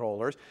dozen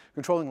controllers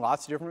controlling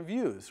lots of different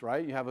views,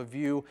 right? You have a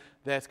view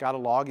that's got a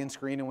login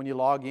screen, and when you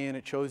log in,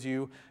 it shows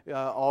you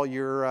all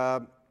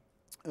your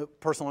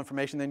personal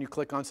information. Then you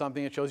click on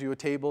something, it shows you a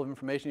table of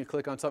information. You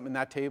click on something in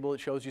that table, it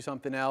shows you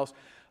something else,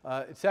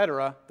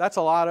 etc. That's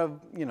a lot of,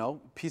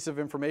 piece of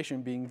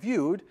information being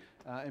viewed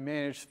and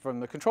managed from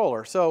the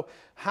controller. So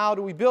how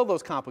do we build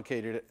those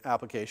complicated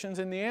applications?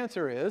 And the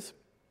answer is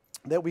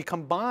that we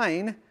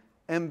combine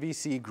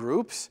MVC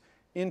groups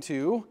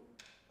into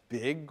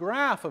big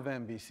graph of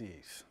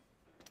MVCs.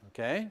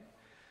 Okay?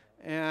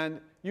 And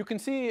you can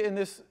see in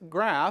this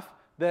graph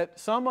that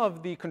some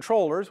of the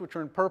controllers, which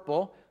are in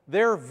purple,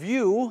 their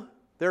view,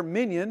 their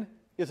minion,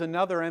 is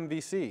another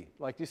MVC.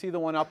 Like, do you see the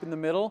one up in the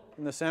middle,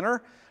 in the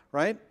center,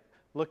 right?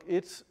 Look,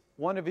 it's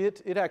one of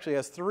it actually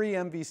has 3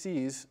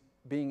 MVCs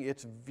being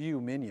its view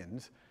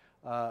minions.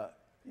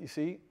 You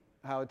see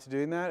how it's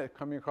doing that? It's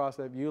coming across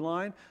that view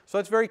line. So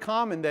it's very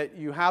common that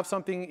you have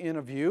something in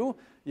a view,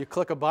 you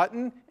click a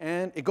button,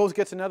 and it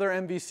gets another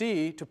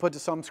MVC to put to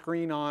some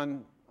screen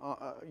on,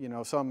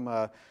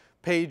 some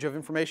page of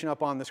information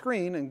up on the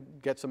screen and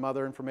get some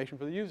other information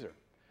for the user.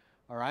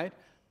 All right?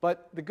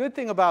 But the good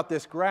thing about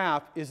this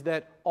graph is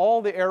that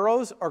all the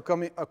arrows are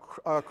coming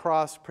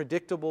across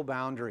predictable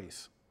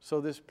boundaries. So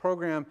this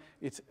program,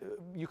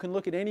 you can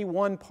look at any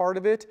one part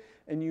of it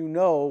and you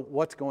know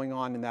what's going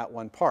on in that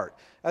one part.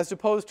 As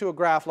opposed to a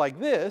graph like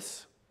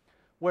this,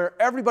 where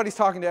everybody's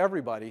talking to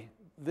everybody,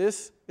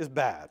 this is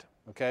bad,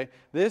 okay?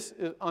 This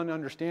is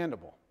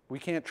ununderstandable. We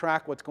can't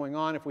track what's going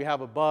on. If we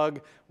have a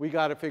bug, we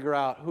got to figure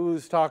out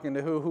who's talking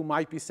to who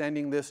might be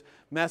sending this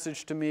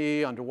message to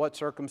me, under what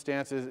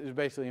circumstances. It's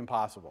basically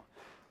impossible,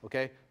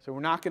 okay? So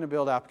we're not going to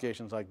build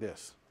applications like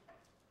this.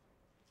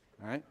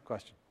 All right,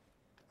 question?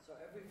 So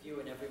every view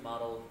in every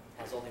model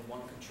has only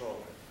one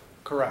controller.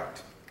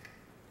 Correct.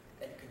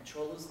 And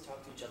controllers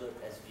talk to each other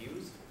as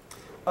views?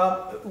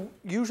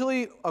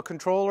 Usually a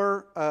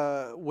controller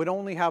would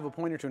only have a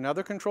pointer to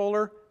another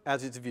controller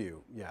as its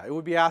view. Yeah, it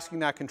would be asking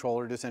that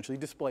controller to essentially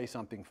display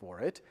something for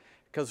it.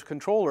 Because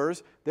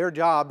controllers, their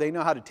job, they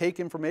know how to take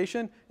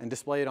information and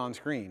display it on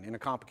screen in a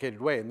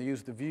complicated way. And they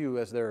use the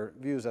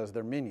views as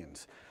their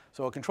minions.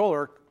 So a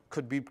controller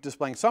could be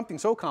displaying something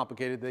so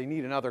complicated they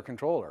need another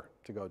controller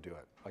to go do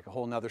it, like a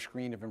whole nother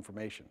screen of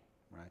information,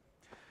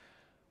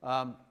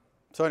 right?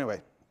 So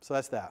anyway, so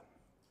that's that.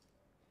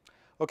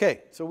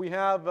 Okay, so we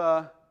have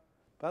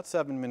about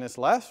 7 minutes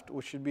left,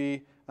 which should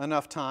be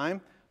enough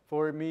time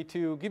for me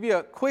to give you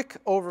a quick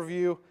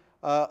overview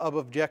of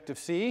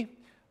Objective-C.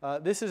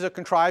 This is a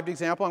contrived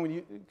example. I'm going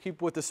to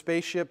keep with the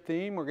spaceship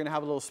theme. We're going to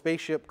have a little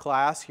spaceship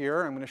class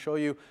here. I'm going to show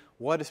you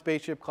what a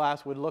spaceship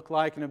class would look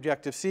like in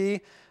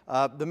Objective-C.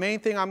 The main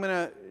thing I'm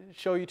going to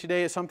show you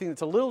today is something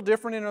that's a little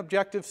different in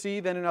Objective-C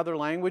than in other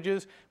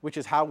languages, which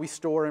is how we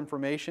store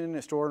information,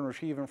 store and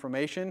retrieve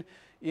information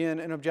in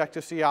an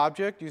Objective-C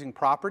object using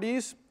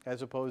properties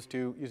as opposed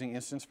to using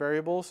instance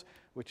variables,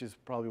 which is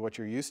probably what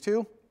you're used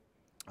to.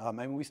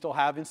 And we still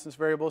have instance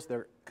variables.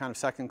 They're kind of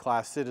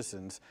second-class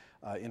citizens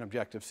in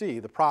Objective-C.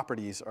 The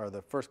properties are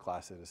the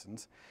first-class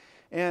citizens.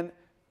 And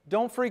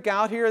don't freak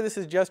out here. This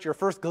is just your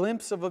first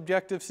glimpse of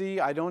Objective-C.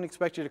 I don't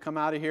expect you to come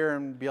out of here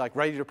and be like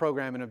ready to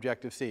program in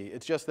Objective-C.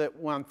 It's just that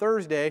on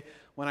Thursday,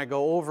 when I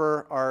go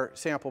over our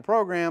sample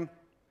program,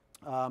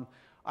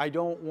 I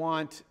don't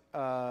want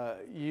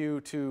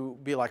you to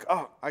be like,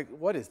 oh,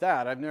 what is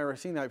that? I've never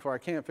seen that before. I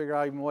can't figure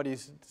out even what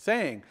he's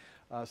saying.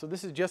 So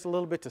this is just a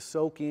little bit to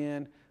soak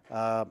in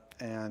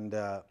and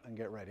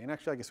get ready. And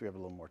actually, I guess we have a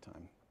little more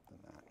time than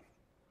that.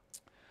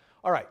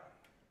 All right,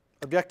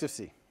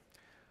 Objective-C.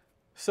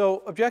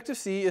 So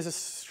Objective-C is a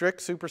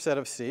strict superset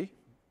of C.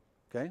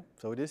 Okay,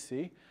 so it is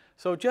C.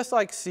 So just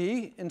like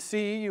C, in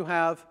C you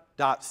have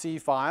 .c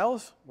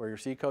files, where your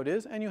C code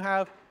is, and you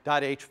have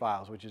 .h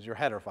files, which is your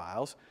header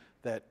files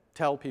that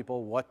tell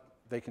people what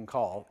they can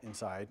call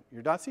inside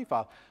your .c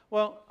file.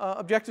 Well,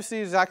 Objective-C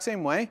is the exact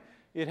same way.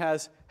 It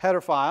has header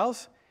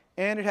files,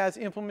 and it has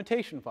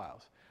implementation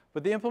files.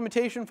 But the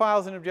implementation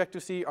files in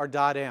Objective-C are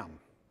 .m,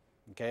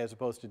 okay, as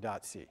opposed to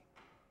 .c.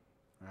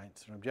 All right,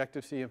 so an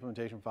Objective-C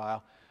implementation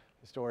file,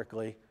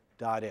 historically,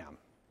 .m.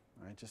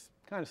 All right, just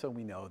kind of so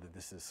we know that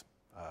this is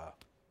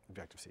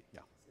Objective-C.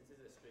 Yeah. Since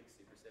it's a strict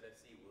superset of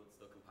C, will it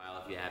still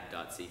compile if you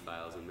have .c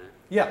files in there?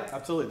 Yeah,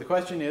 absolutely. The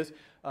question is,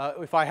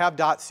 if I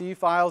have .c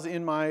files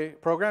in my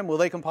program, will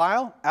they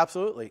compile?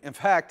 Absolutely. In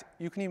fact,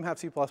 you can even have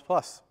C++.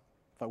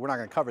 But we're not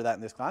going to cover that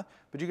in this class.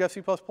 But you have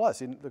C++.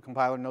 The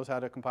compiler knows how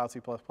to compile C++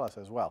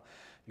 as well.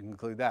 You can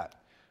include that.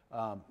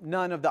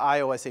 None of the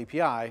iOS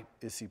API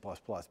is C++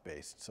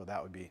 based, so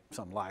that would be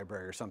some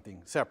library or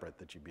something separate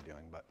that you'd be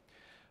doing.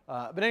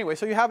 But anyway,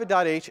 so you have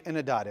a .h and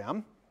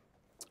a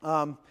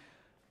 .m.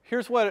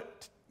 Here's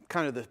what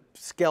kind of the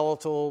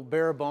skeletal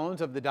bare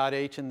bones of the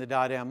 .h and the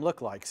 .m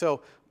look like.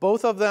 So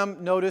both of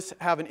them, notice,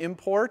 have an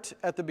import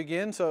at the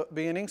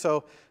beginning.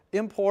 So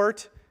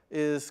import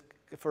is,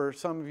 for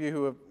some of you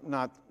who have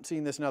not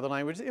seen this in other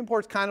languages,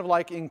 import's kind of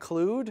like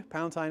include,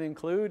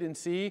 #include in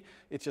C.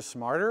 It's just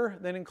smarter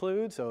than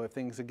include. So if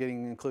things are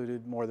getting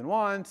included more than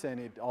once, and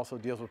it also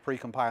deals with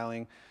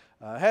pre-compiling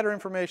header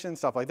information,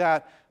 stuff like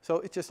that. So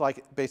it's just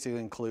like basically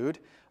include.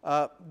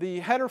 The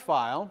header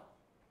file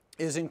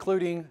is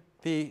including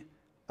the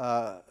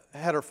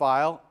header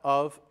file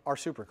of our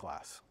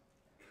superclass.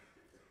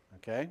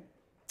 Okay?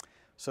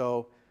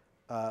 So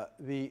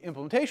the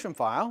implementation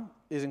file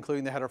is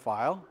including the header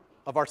file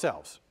of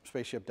ourselves,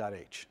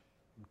 spaceship.h.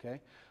 Okay?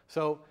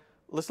 So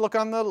let's look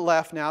on the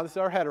left now. This is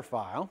our header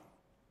file.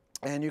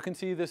 And you can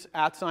see this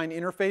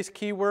 @interface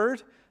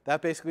keyword.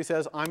 That basically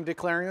says I'm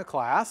declaring a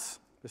class.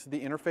 This is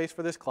the interface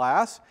for this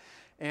class.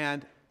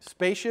 And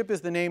spaceship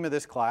is the name of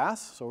this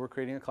class. So we're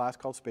creating a class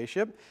called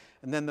spaceship.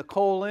 And then the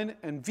colon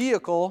and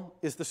vehicle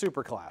is the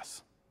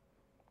superclass.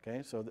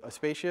 Okay, so a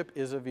spaceship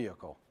is a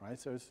vehicle, right?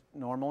 So it's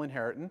normal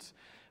inheritance.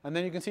 And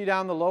then you can see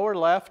down the lower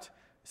left,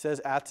 it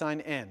says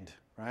 @end,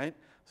 right?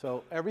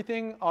 So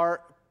everything,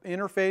 our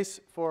interface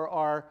for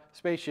our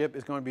spaceship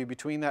is going to be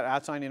between that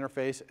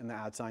 @interface and the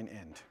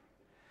 @end.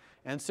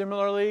 And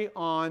similarly,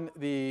 on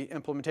the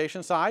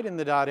implementation side in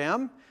the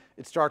 .m,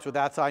 it starts with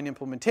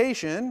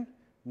 @implementation,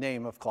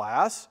 name of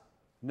class,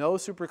 no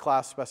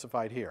superclass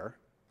specified here.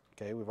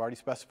 Okay, we've already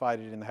specified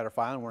it in the header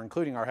file, and we're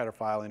including our header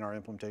file in our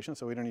implementation,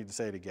 so we don't need to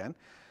say it again.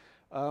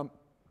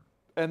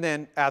 And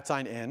then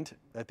 @end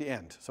at the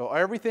end. So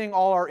everything,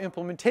 all our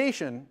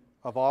implementation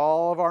of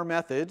all of our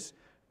methods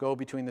go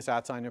between this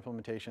 @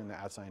 implementation and the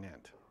 @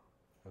 end.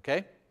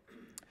 Okay?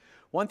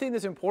 One thing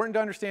that's important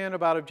to understand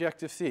about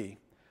Objective-C,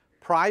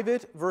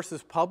 private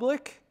versus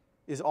public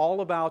is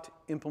all about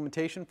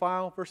implementation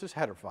file versus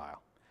header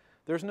file.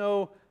 There's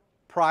no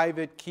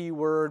private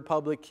keyword,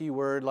 public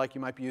keyword like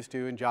you might be used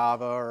to in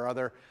Java or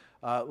other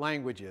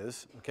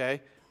languages.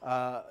 Okay?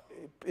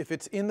 If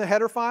it's in the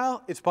header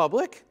file, it's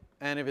public,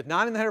 and if it's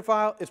not in the header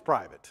file, it's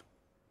private.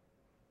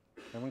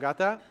 Everyone got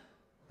that?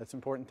 That's an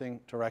important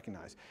thing to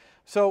recognize.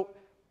 So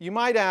you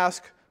might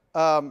ask,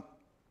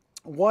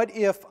 what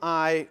if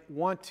I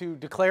want to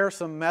declare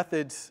some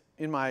methods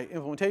in my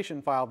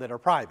implementation file that are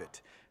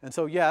private? And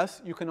so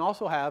yes, you can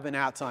also have an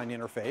 @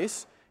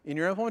 interface in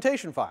your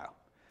implementation file.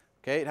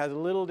 Okay, it has a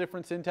little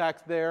different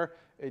syntax there.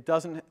 It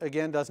doesn't,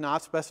 again, does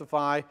not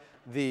specify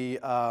the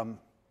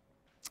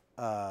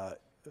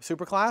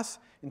superclass.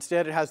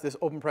 Instead, it has this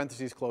open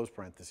parentheses, close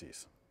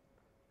parentheses.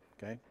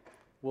 Okay,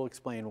 we'll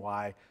explain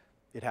why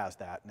it has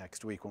that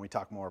next week when we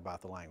talk more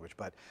about the language.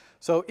 But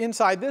so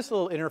inside this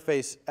little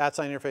interface, @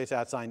 interface,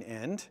 @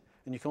 end,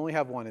 and you can only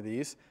have one of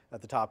these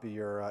at the top of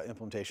your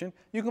implementation.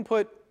 You can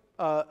put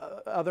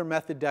other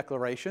method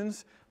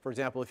declarations. For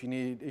example, if you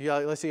need,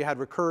 let's say you had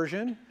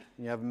recursion,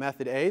 and you have a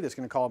method A that's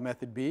going to call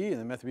method B, and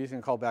the method B is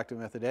going to call back to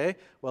method A.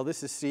 Well,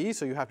 this is C,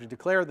 so you have to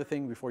declare the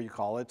thing before you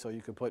call it. So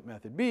you could put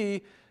method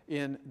B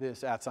in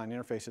this @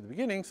 interface at the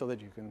beginning so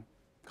that you can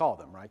call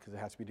them, right? Because it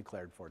has to be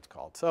declared before it's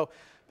called. So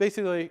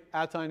basically,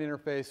 @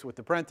 interface with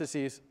the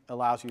parentheses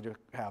allows you to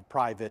have a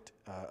private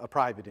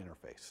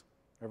interface.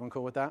 Everyone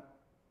cool with that?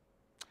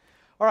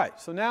 All right,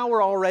 so now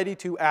we're all ready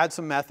to add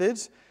some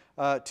methods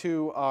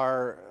to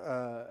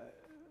our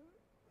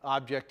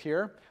object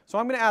here. So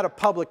I'm going to add a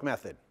public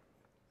method.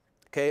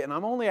 Okay, and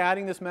I'm only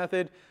adding this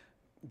method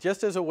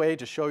just as a way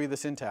to show you the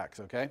syntax,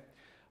 okay?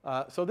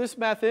 So this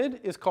method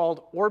is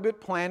called orbit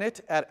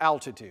planet at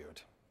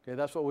altitude. Okay,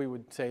 that's what we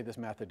would say this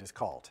method is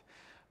called.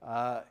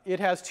 It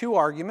has 2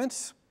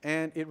 arguments,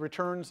 and it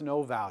returns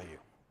no value.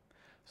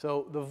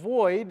 So the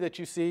void that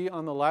you see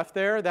on the left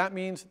there, that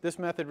means this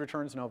method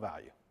returns no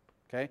value.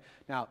 Okay?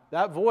 Now,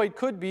 that void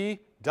could be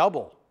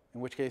double,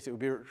 in which case it would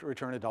be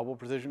return a double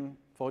precision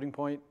floating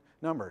point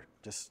number,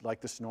 just like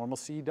this normal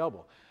C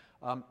double.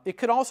 It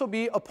could also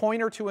be a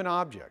pointer to an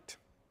object,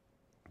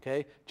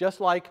 okay? Just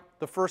like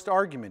the first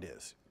argument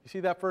is. You see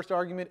that first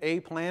argument,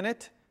 a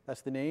planet?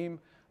 That's the name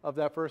of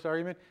that first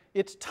argument.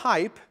 Its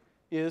type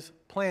is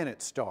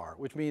planet star,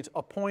 which means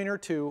a pointer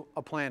to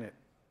a planet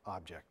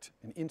object,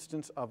 an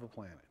instance of a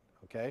planet,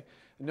 okay?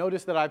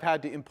 Notice that I've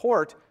had to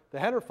import the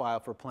header file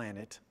for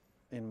planet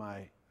in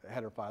my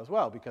header file as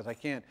well, because I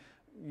can't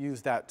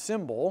use that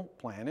symbol,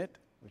 planet,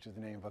 which is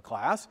the name of a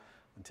class,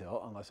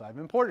 unless I've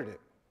imported it.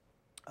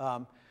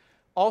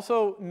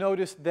 Also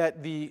notice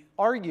that the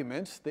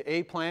arguments, the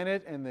a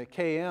planet and the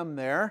km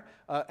there,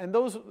 and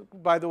those,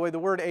 by the way, the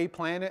word a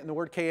planet and the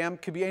word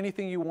km could be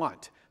anything you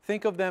want.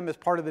 Think of them as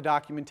part of the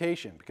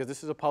documentation, because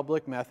this is a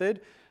public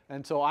method.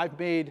 And so I've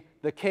made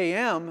the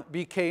km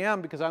be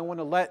km because I want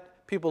to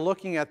let people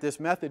looking at this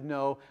method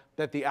know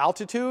that the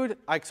altitude,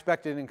 I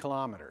expect it in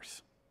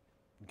kilometers.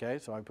 Okay,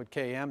 so I put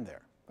km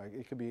there.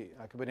 It could be,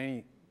 I could put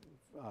any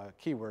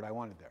keyword I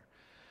wanted there.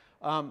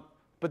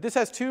 But this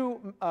has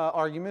 2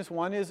 arguments.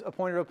 One is a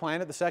pointer to a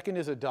planet. The second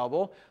is a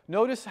double.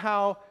 Notice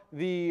how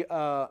the,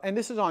 and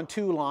this is on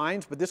 2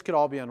 lines, but this could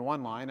all be on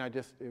 1 line.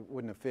 It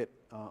wouldn't have fit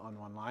on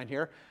 1 line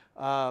here.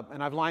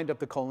 And I've lined up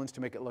the colons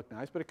to make it look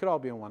nice, but it could all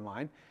be on 1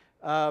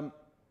 line.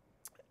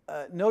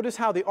 Notice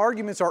how the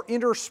arguments are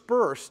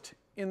interspersed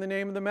in the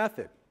name of the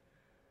method.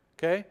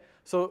 Okay?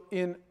 So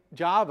in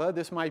Java,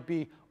 this might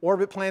be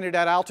orbit planet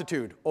at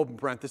altitude, open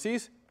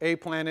parentheses, a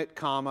planet,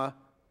 comma,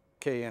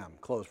 km,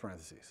 close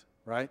parentheses,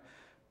 right?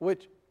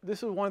 Which,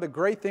 this is one of the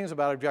great things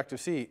about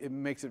Objective-C. It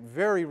makes it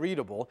very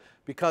readable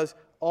because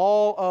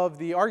all of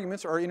the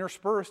arguments are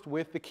interspersed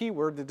with the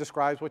keyword that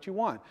describes what you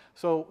want.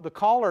 So the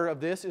caller of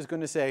this is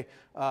going to say,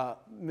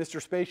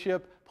 Mr.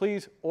 Spaceship,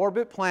 please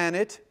orbit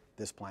planet,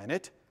 this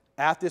planet,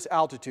 at this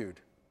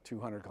altitude,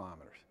 200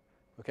 kilometers.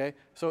 Okay?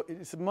 So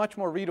it's much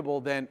more readable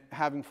than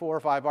having 4 or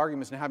 5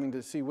 arguments and having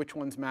to see which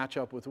ones match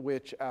up with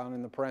which out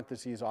in the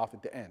parentheses off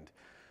at the end.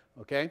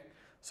 Okay?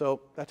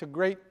 So that's a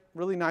great,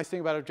 really nice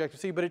thing about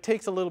Objective-C, but it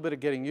takes a little bit of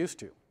getting used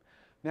to.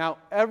 Now,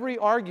 every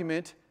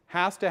argument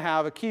has to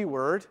have a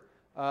keyword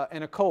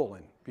and a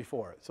colon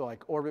before it. So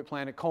like orbit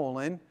planet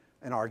colon,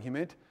 an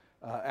argument,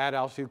 at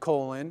altitude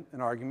colon,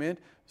 an argument,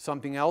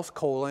 something else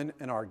colon,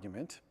 an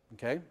argument.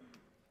 Okay?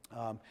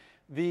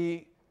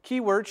 The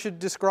keyword should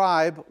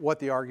describe what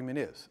the argument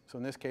is. So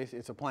in this case,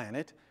 it's a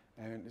planet,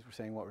 and we're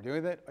saying what we're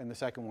doing with it. And the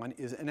second one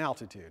is an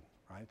altitude,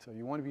 right? So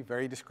you want to be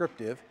very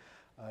descriptive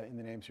in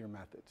the names of your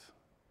methods.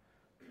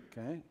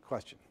 Okay,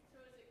 question? So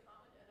is it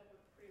common to end up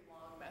with pretty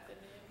long method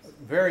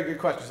names? Very good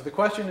question. So the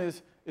question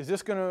is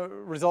this going to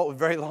result with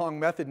very long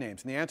method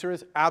names? And the answer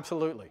is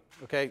absolutely.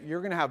 Okay,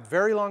 you're going to have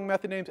very long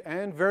method names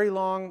and very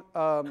long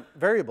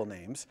variable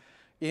names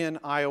in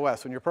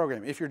iOS when you're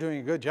programming, if you're doing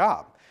a good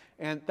job.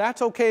 And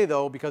that's okay,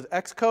 though, because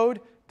Xcode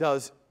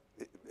does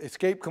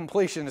escape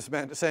completion is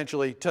meant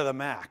essentially to the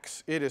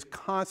max. It is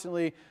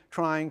constantly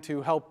trying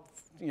to help,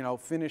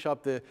 finish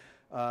up the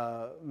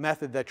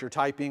method that you're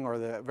typing or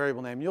the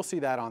variable name. You'll see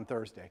that on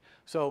Thursday.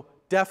 So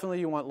definitely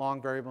you want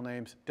long variable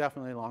names,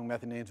 definitely long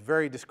method names,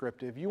 very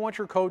descriptive. You want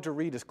your code to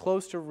read as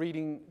close to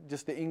reading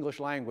just the English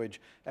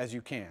language as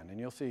you can, and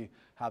you'll see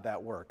how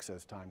that works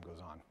as time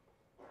goes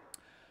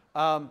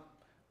on.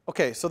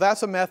 Okay, so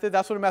that's a method.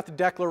 That's what a method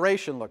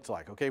declaration looks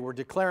like. Okay, we're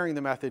declaring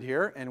the method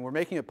here, and we're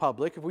making it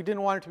public. If we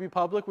didn't want it to be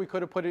public, we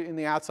could have put it in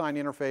the @sign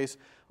interface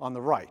on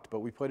the right, but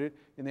we put it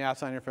in the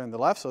 @sign interface on the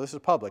left, so this is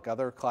public.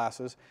 Other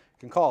classes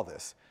can call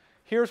this.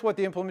 Here's what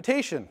the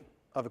implementation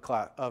of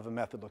a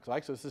method looks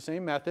like. So it's the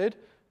same method.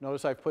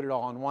 Notice I've put it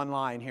all on one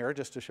line here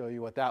just to show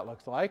you what that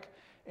looks like.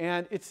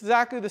 And it's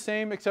exactly the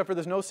same except for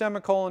there's no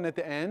semicolon at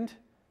the end,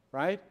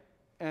 right?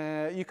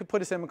 You could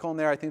put a semicolon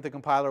there. I think the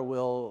compiler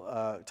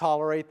will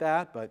tolerate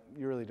that, but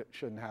you really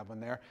shouldn't have one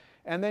there.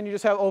 And then you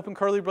just have open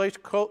curly brace,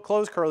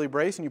 close curly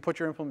brace, and you put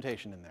your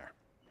implementation in there.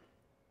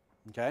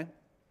 Okay?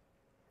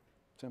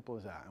 Simple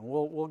as that. And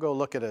we'll go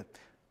look at a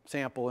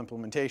sample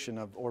implementation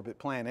of Orbit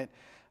Planet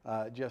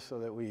just so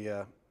that we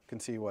can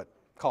see what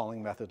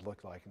calling methods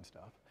look like and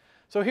stuff.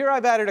 So here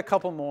I've added a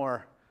couple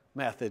more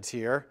methods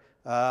here.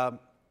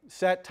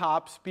 Set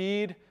top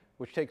speed,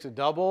 which takes a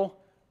double.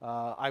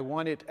 I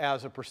want it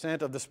as a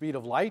 % of the speed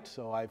of light,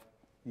 so I've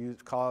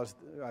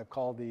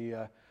called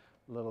the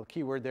little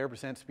keyword there,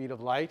 % speed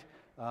of light.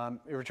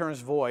 It returns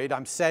void.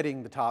 I'm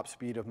setting the top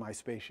speed of my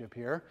spaceship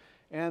here.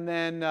 And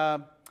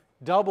then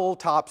double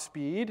top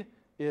speed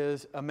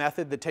is a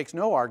method that takes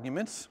no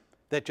arguments,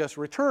 that just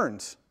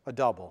returns a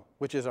double,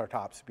 which is our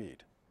top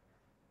speed.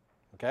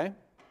 Okay?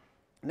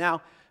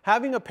 Now,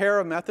 having a pair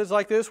of methods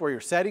like this where you're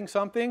setting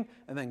something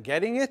and then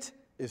getting it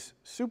is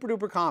super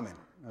duper common.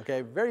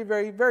 Okay, very,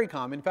 very, very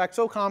common. In fact,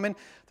 so common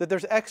that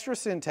there's extra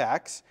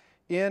syntax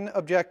in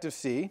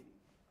Objective-C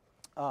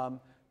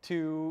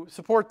to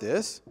support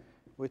this,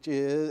 which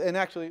is, and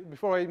actually,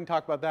 before I even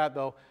talk about that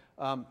though,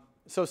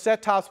 so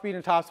set top speed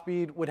and top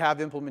speed would have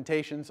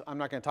implementations. I'm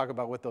not going to talk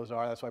about what those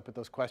are. That's why I put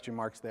those question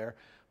marks there.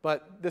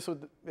 But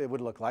it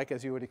would look like,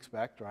 as you would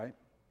expect, right?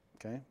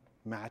 Okay,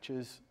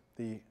 matches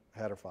the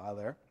header file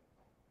there.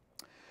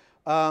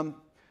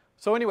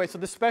 So anyway, so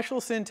the special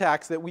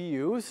syntax that we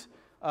use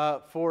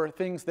for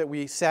things that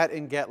we set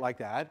and get like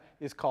that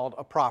is called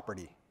a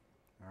property.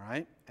 All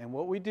right? And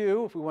what we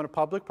do, if we want a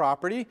public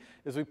property,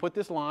 is we put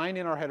this line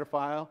in our header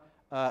file,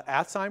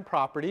 @sign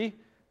property,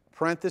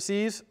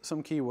 parentheses,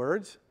 some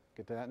keywords,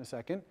 get to that in a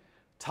second,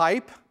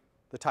 type,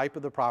 the type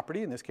of the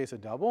property, in this case a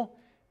double,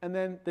 and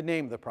then the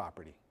name of the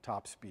property,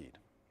 top speed.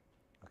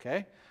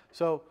 Okay?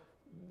 So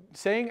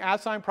saying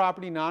 @sign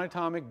property,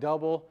 non-atomic,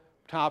 double,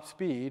 top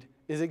speed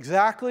is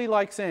exactly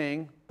like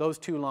saying those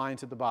two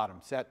lines at the bottom,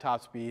 set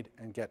top speed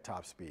and get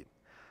top speed.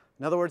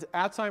 In other words,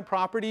 @sign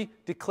property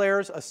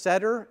declares a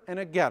setter and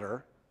a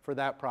getter for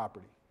that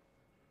property.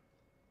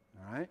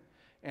 All right?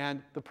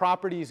 And the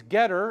property's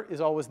getter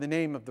is always the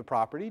name of the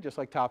property, just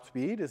like top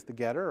speed is the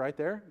getter right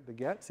there, the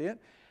get, see it?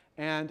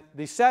 And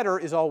the setter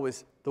is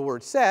always the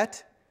word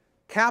set,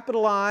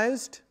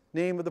 capitalized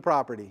name of the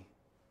property.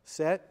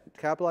 Set,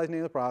 capitalized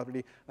name of the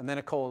property, and then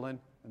a colon,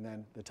 and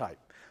then the type.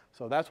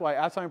 So that's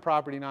why @sign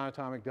property,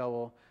 non-atomic,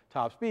 double,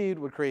 top speed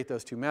would create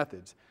those two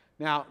methods.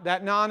 Now,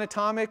 that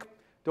non-atomic,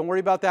 don't worry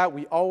about that.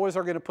 We always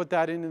are going to put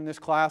that in this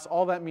class.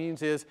 All that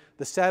means is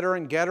the setter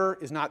and getter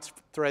is not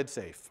thread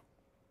safe.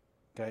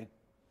 Okay?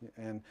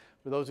 And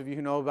for those of you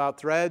who know about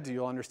threads,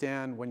 you'll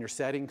understand when you're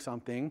setting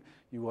something,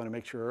 you want to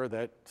make sure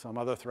that some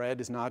other thread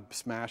is not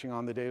smashing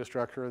on the data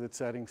structure that's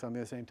setting something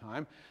at the same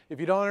time. If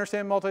you don't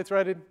understand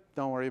multi-threaded,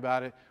 don't worry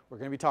about it. We're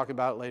going to be talking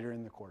about it later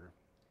in the quarter.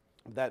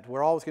 That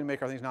we're always going to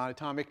make our things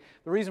non-atomic.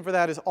 The reason for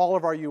that is all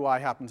of our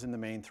UI happens in the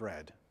main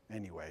thread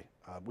anyway.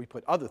 We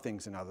put other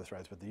things in other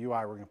threads, but the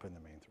UI we're going to put in the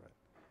main thread.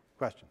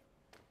 Question?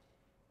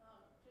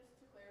 Just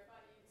to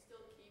clarify, you still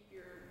keep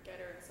your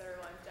getter and setter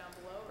lines down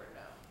below, or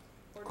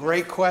no? Or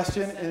Great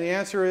question, and the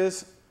answer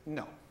is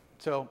no.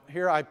 So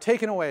here I've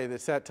taken away the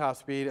set top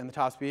speed and the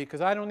top speed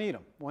because I don't need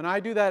them. When I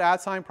do that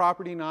 @sign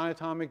property,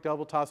 non-atomic,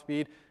 double top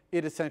speed,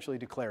 it essentially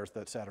declares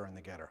the setter and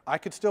the getter. I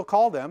could still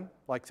call them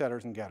like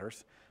setters and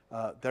getters.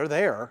 They're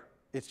there.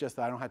 It's just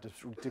that I don't have to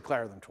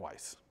declare them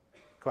twice.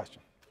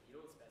 Question? You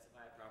don't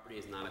specify a property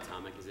as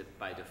non-atomic. Is it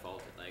by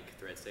default like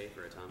thread safe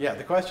or atomic? Yeah,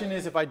 the question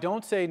is if I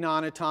don't say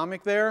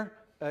non-atomic there,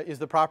 is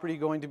the property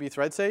going to be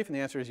thread safe? And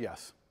the answer is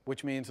yes,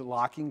 which means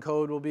locking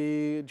code will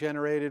be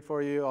generated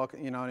for you,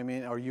 you know what I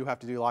mean? Or you have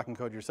to do locking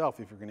code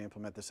yourself if you're going to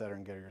implement the setter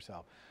and getter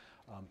yourself.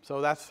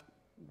 So that's,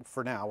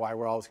 for now, why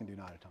we're always going to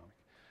do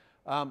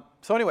non-atomic.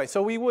 So anyway,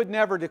 so we would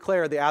never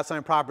declare the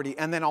 @sign property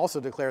and then also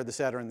declare the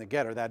setter and the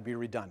getter. That'd be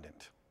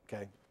redundant,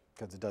 okay?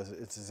 Because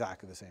it's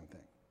exactly the same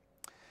thing.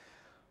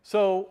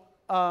 So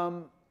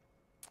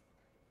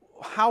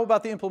how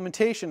about the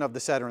implementation of the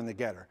setter and the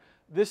getter?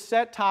 This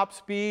set top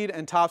speed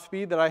and top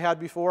speed that I had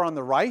before on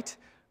the right,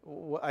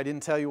 I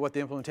didn't tell you what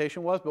the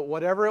implementation was, but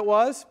whatever it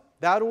was,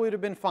 that would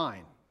have been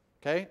fine,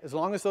 okay? As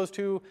long as those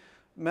two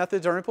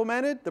methods are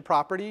implemented, the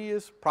property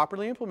is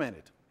properly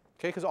implemented.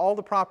 Okay, because all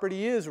the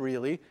property is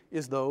really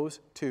is those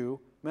two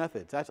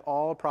methods. That's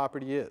all a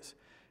property is.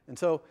 And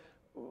so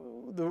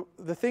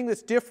the thing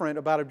that's different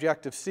about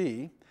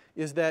Objective-C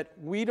is that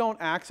we don't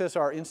access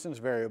our instance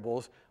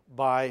variables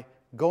by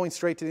going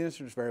straight to the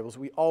instance variables.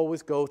 We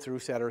always go through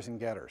setters and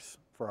getters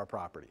for our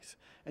properties.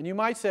 And you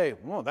might say,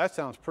 well, that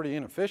sounds pretty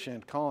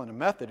inefficient, calling a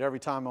method every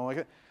time I like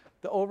it.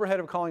 The overhead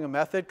of calling a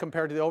method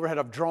compared to the overhead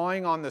of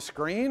drawing on the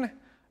screen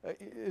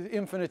is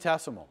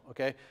infinitesimal,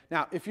 okay?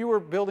 Now, if you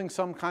were building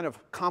some kind of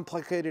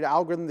complicated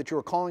algorithm that you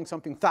were calling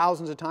something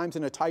thousands of times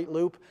in a tight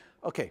loop,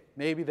 okay,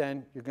 maybe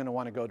then you're going to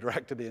want to go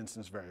direct to the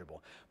instance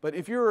variable. But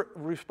if you're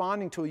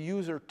responding to a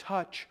user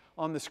touch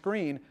on the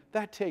screen,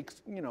 that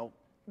takes, you know,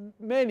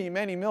 many,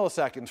 many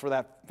milliseconds for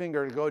that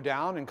finger to go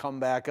down and come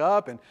back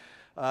up, and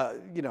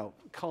you know,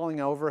 calling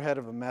overhead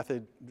of a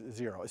method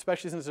 0,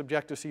 especially since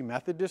Objective-C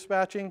method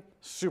dispatching,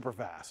 super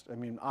fast. I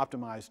mean,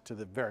 optimized to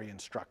the very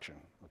instruction,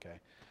 okay?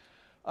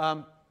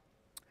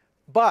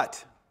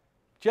 But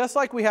just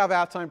like we have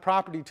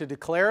 @property to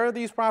declare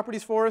these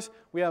properties for us,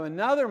 we have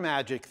another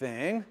magic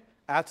thing,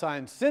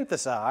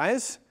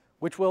 @synthesize,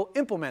 which will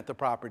implement the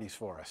properties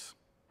for us,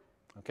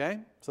 okay?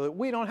 So that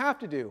we don't have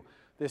to do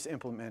this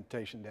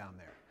implementation down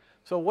there.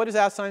 So what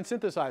does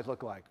 @synthesize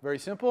look like? Very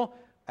simple.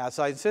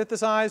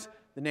 @synthesize,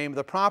 the name of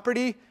the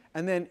property,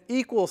 and then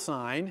equal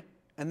sign,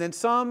 and then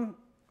some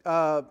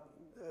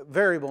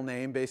variable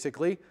name,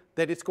 basically,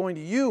 that it's going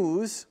to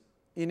use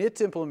in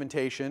its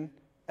implementation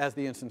as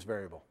the instance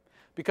variable.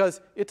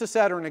 Because it's a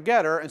setter and a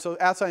getter, and so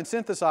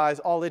 @synthesize,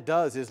 all it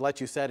does is let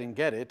you set and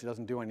get it. It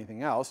doesn't do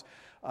anything else.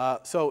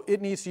 So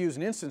it needs to use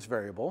an instance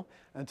variable,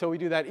 and so we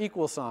do that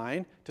equal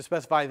sign to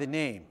specify the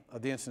name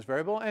of the instance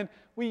variable. And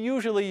we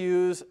usually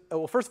use,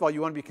 well, first of all,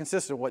 you want to be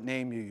consistent with what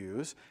name you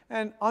use.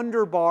 And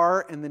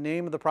underbar and the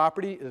name of the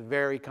property is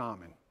very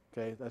common.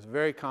 Okay, that's a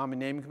very common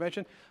naming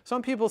convention.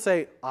 Some people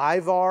say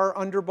IVAR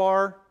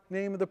underbar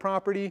name of the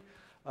property.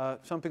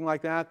 Something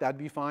like that, that'd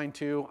be fine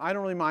too. I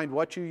don't really mind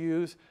what you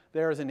use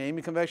there as a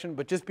naming convention,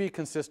 but just be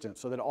consistent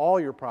so that all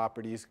your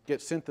properties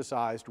get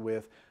synthesized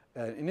with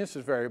an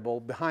instance variable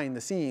behind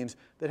the scenes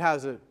that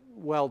has a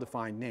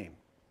well-defined name.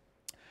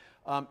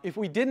 If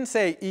we didn't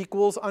say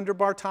equals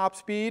underbar top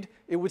speed,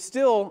 it would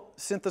still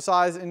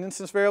synthesize an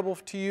instance variable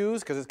to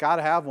use, because it's got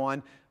to have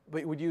one,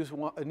 but it would use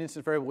an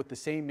instance variable with the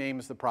same name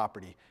as the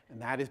property,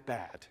 and that is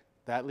bad.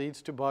 That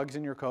leads to bugs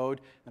in your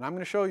code, and I'm going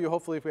to show you,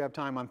 hopefully if we have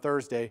time on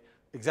Thursday,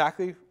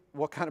 exactly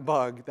what kind of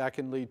bug that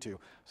can lead to.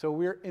 So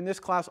we're, in this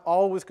class,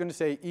 always going to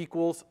say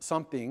equals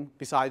something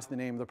besides the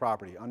name of the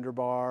property.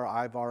 Underbar,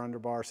 IVAR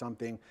underbar,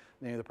 something,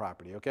 name of the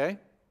property, okay?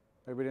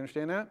 Everybody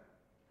understand that?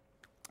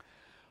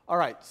 All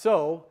right,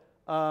 so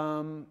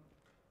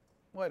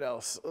what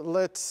else?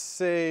 Let's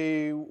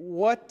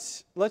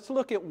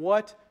look at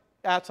what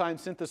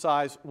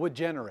 @synthesize would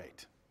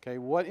generate. Okay,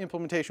 what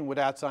implementation would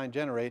 @synthesize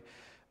generate?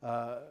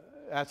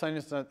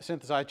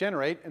 @synthesize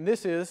generate, and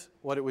this is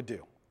what it would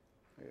do.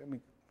 I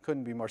mean,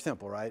 couldn't be more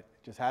simple, right?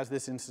 It just has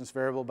this instance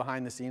variable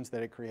behind the scenes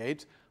that it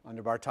creates,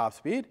 underbar top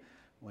speed.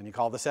 When you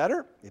call the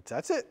setter, it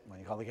sets it. When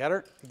you call the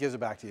getter, it gives it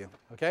back to you,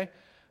 okay?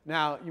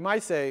 Now, you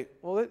might say,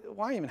 well,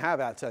 why even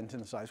have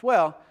 @synthesize?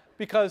 Well,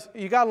 because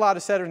you got a lot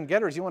of setters and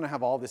getters, you want to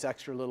have all this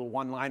extra little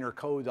one-liner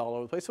code all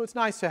over the place, so it's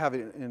nice to have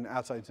it in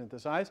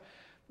 @synthesize.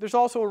 There's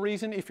also a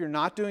reason, if you're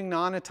not doing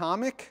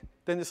non-atomic,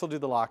 then this will do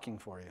the locking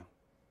for you.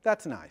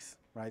 That's nice,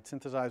 right?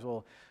 Synthesize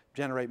will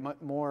generate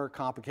more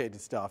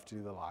complicated stuff to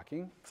do the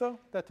locking. So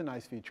that's a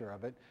nice feature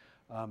of it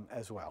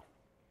as well.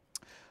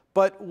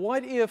 But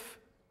what if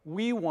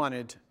we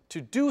wanted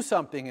to do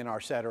something in our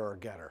setter or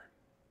getter?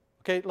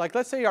 Okay, like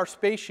let's say our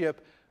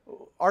spaceship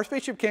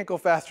can't go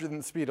faster than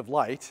the speed of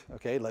light,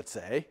 okay, let's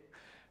say.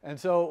 And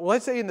so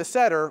let's say in the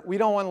setter, we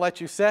don't want to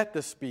let you set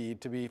the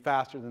speed to be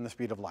faster than the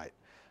speed of light.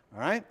 All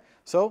right?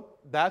 So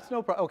that's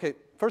no problem. Okay,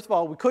 first of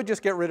all, we could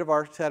just get rid of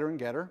our setter and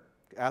getter.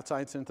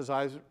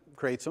 @synthesize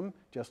creates them,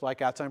 just like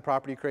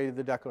 @property created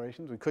the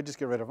declarations. We could just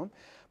get rid of them.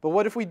 But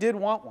what if we did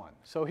want one?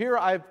 So here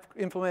I've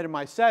implemented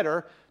my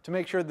setter to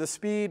make sure the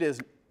speed is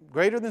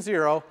greater than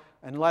 0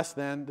 and less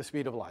than the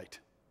speed of light.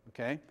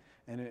 Okay?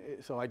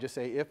 And so I just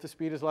say if the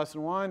speed is less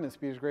than 1 and the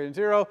speed is greater than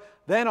 0,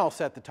 then I'll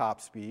set the top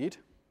speed.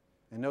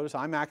 And notice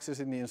I'm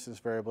accessing the instance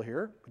variable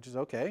here, which is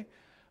okay.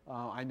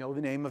 I know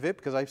the name of it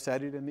because I've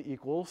set it in the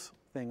equals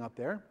thing up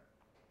there.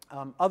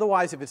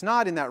 Otherwise, if it's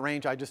not in that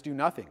range, I just do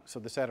nothing. So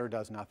the setter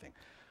does nothing,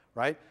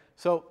 right?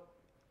 So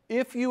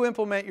if you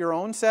implement your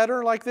own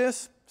setter like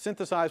this,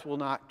 synthesize will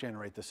not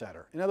generate the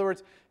setter. In other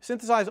words,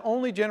 synthesize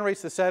only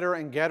generates the setter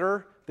and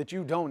getter that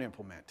you don't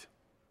implement.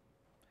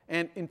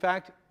 And in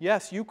fact,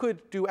 yes, you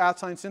could do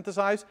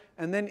 @synthesize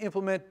and then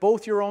implement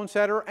both your own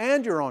setter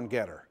and your own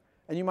getter.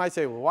 And you might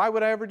say, well, why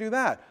would I ever do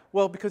that?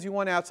 Well, because you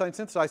want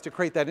 @synthesize to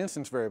create that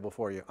instance variable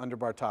for you,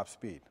 underbar top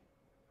speed,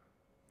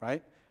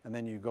 right? And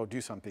then you go do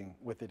something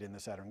with it in the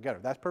setter and getter.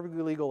 That's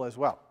perfectly legal as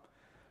well.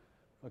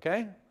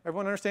 Okay?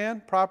 Everyone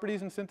understand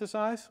properties and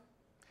synthesize?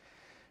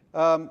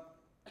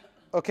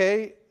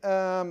 Okay,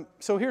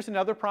 so here's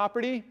another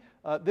property.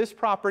 This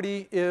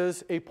property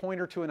is a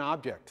pointer to an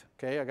object.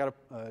 Okay, I got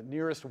a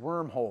nearest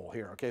wormhole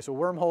here. Okay, so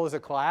wormhole is a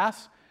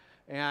class.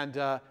 And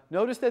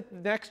notice that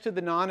next to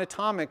the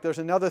non-atomic, there's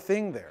another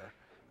thing there,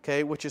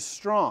 okay, which is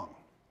strong.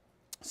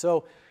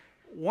 So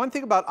one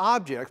thing about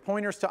objects,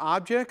 pointers to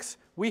objects,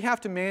 we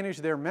have to manage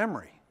their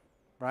memory,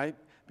 right?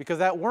 Because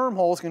that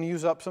wormhole is going to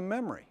use up some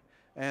memory.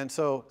 And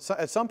so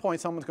at some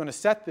point, someone's going to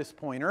set this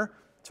pointer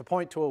to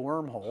point to a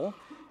wormhole.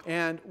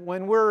 And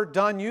when we're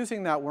done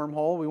using that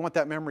wormhole, we want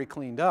that memory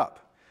cleaned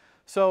up.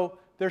 So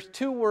there's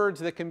two words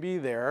that can be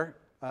there.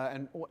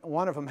 And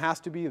one of them has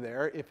to be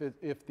there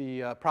if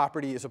the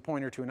property is a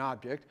pointer to an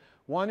object.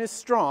 One is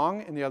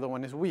strong and the other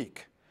one is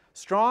weak.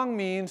 Strong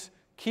means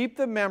keep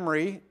the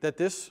memory that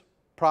this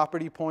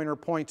property pointer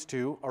points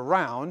to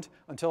around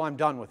until I'm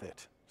done with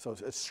it. So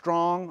it's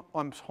strong,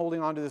 I'm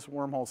holding onto this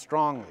wormhole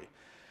strongly.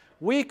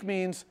 Weak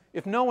means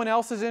if no one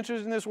else is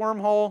interested in this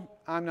wormhole,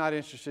 I'm not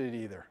interested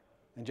either.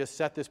 And just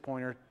set this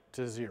pointer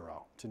to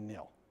 0, to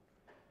nil.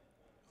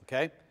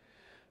 Okay?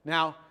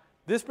 Now,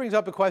 this brings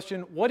up a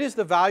question, what is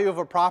the value of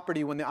a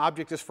property when the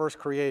object is first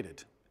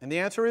created? And the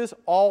answer is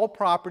all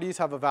properties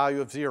have a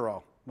value of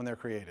 0 when they're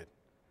created.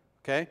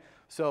 Okay?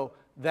 So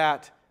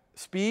that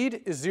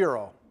speed is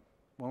 0.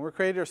 When we're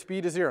created, our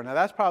speed is 0. Now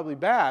that's probably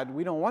bad.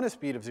 We don't want a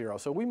speed of 0.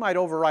 So we might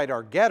override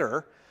our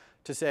getter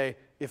to say,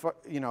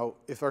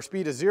 if our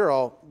speed is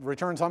 0,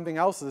 return something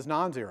else that's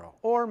non-zero.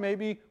 Or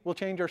maybe we'll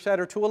change our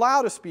setter to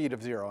allow the speed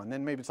of 0. And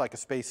then maybe it's like a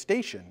space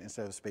station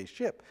instead of a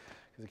spaceship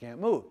because it can't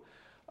move.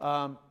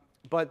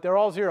 But they're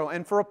all 0.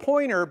 And for a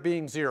pointer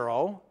being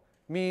 0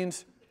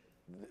 means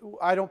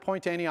I don't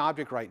point to any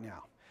object right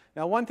now.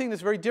 Now one thing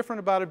that's very different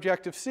about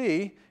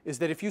Objective-C is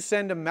that if you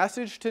send a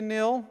message to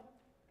nil,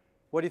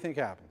 what do you think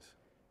happens?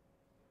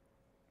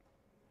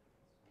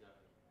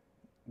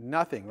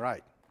 Nothing,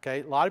 right.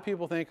 Okay, a lot of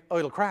people think, oh,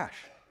 it'll crash,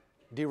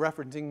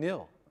 dereferencing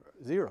nil,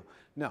 0.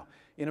 No,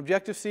 in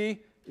Objective-C,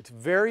 it's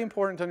very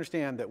important to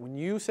understand that when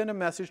you send a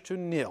message to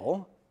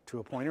nil, to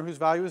a pointer whose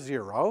value is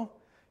 0,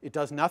 it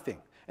does nothing.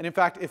 And in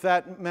fact, if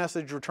that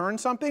message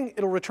returns something,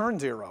 it'll return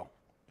 0.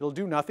 It'll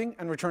do nothing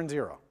and return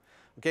 0.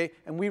 Okay?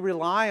 And we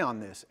rely on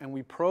this, and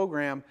we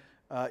program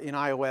in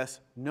iOS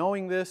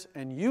knowing this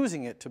and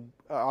using it to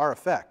our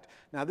effect.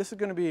 Now, this is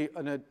going to be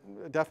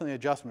definitely an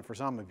adjustment for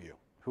some of you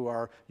who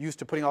are used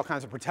to putting all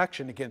kinds of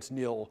protection against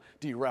nil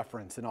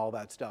dereference and all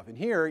that stuff. And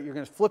here, you're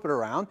going to flip it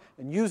around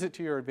and use it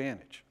to your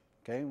advantage.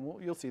 Okay? And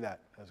you'll see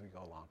that as we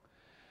go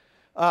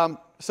along.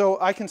 So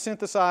I can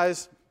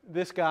synthesize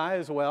this guy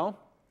as well.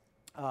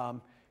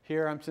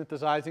 Here I'm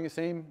synthesizing the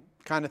same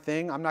kind of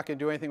thing. I'm not going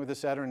to do anything with the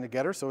setter and the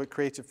getter, so it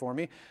creates it for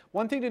me.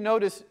 One thing to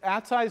notice,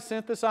 at-size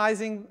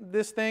synthesizing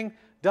this thing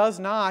does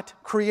not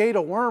create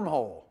a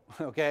wormhole.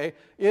 Okay?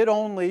 It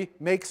only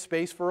makes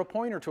space for a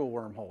pointer to a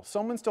wormhole.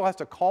 Someone still has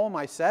to call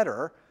my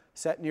setter,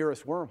 set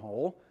nearest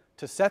wormhole,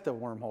 to set the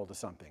wormhole to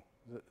something.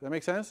 Does that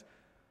make sense?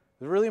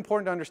 It's really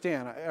important to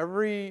understand.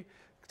 Every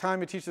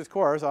time I teach this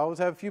course, I always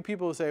have a few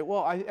people who say,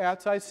 well, I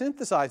at-size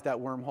synthesized that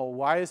wormhole.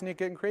 Why isn't it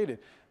getting created?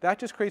 That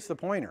just creates the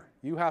pointer.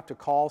 You have to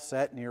call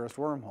set nearest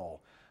wormhole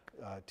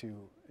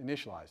to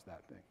initialize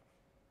that thing.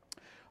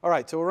 All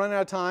right, so we're running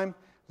out of time.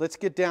 Let's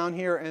get down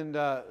here and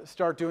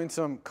start doing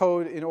some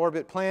code in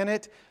Orbit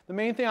Planet. The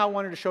main thing I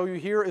wanted to show you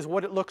here is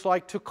what it looks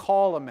like to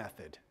call a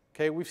method.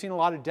 Okay, we've seen a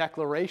lot of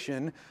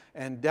declaration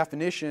and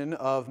definition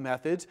of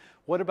methods.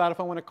 What about if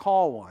I want to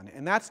call one?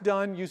 And that's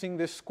done using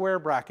this square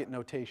bracket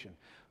notation.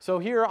 So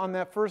here on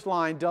that first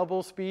line,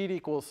 double speed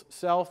equals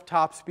self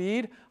top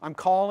speed. I'm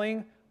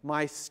calling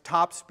my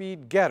top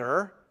speed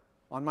getter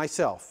on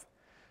myself.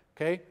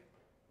 Okay,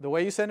 the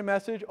way you send a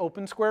message,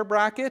 open square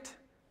bracket,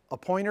 a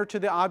pointer to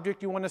the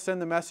object you want to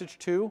send the message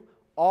to.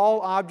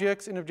 All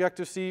objects in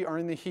Objective-C are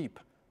in the heap.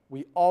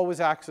 We always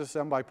access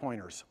them by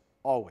pointers,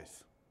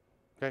 always.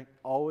 Okay,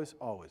 always,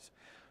 always.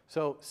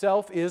 So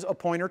self is a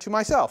pointer to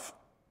myself.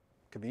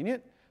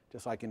 Convenient,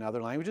 just like in other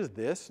languages,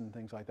 this and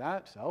things like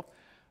that, self.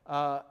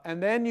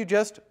 And then you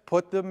just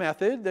put the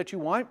method that you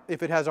want.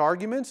 If it has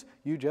arguments,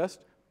 you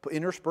just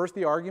intersperse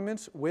the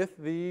arguments with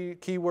the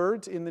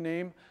keywords in the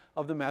name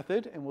of the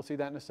method, and we'll see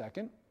that in a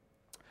second.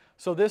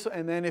 So this,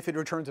 and then if it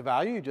returns a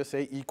value, you just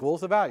say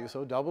equals the value.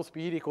 So double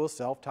speed equals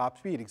self top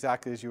speed,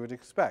 exactly as you would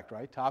expect,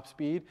 right? Top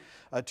speed.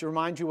 To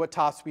remind you what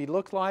top speed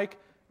looks like,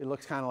 it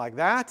looks kind of like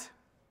that.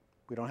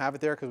 We don't have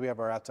it there because we have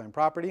our @sign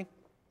property.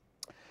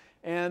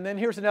 And then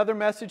here's another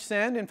message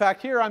send. In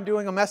fact, here I'm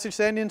doing a message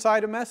send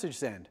inside a message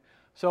send.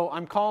 So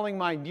I'm calling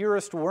my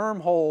nearest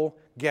wormhole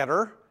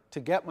getter to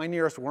get my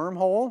nearest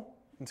wormhole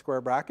in square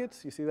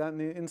brackets. You see that in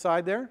the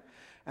inside there?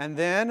 And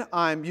then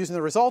I'm using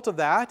the result of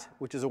that,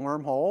 which is a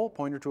wormhole,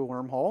 pointer to a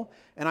wormhole,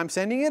 and I'm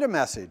sending it a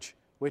message,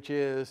 which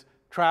is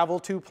travel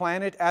to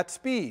planet at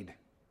speed.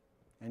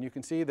 And you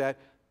can see that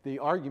the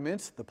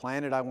arguments, the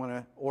planet I want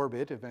to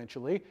orbit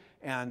eventually,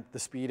 and the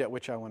speed at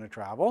which I want to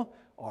travel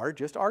are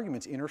just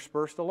arguments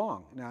interspersed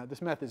along. Now,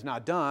 this method's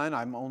not done.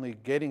 I'm only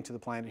getting to the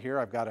planet here.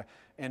 I've got to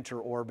enter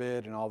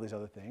orbit and all these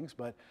other things.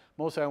 But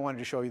mostly I wanted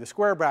to show you the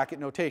square bracket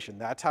notation.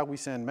 That's how we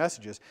send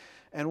messages.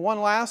 And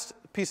one last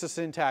piece of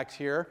syntax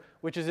here,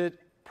 which is it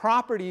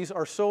properties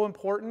are so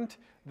important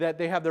that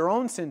they have their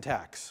own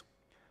syntax.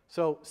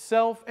 So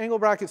self, angle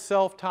bracket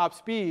self top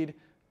speed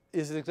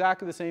is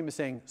exactly the same as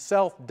saying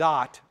self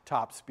dot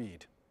top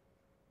speed.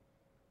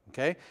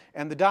 Okay?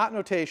 And the dot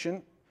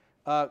notation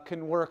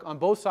can work on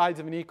both sides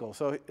of an equal.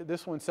 So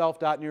this one, self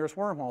dot nearest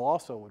wormhole,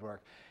 also would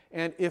work.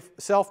 And if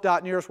self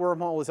dot nearest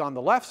wormhole is on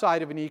the left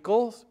side of an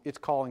equals, it's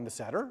calling the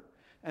setter.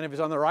 And if it's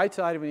on the right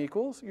side of an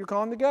equals, you're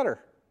calling the getter.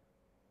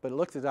 But it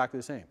looks exactly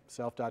the same.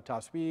 Self dot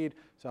top speed,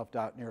 self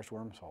dot nearest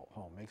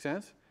wormhole. Make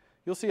sense?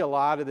 You'll see a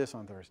lot of this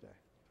on Thursday.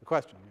 The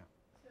question, yeah.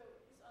 So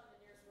just on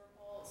the nearest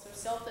wormhole, so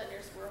self dot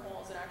nearest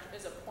wormhole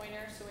is a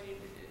pointer. So when you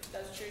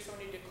that's true. So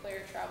when you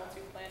declare travel to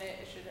planet,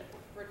 it should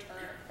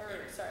return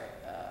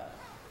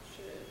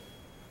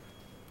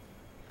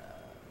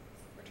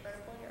return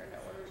a pointer or no?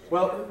 What are we doing?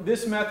 Well,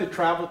 this method,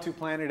 travel to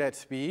planet at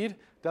speed,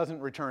 doesn't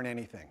return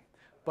anything.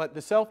 But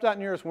the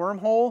self.nearest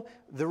wormhole,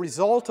 the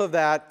result of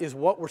that is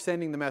what we're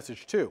sending the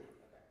message to.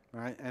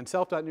 Right? And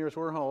self.nearest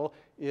wormhole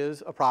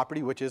is a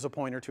property which is a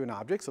pointer to an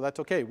object, so that's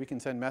okay. We can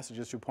send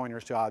messages through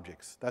pointers to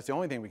objects. That's the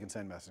only thing we can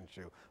send messages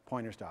to,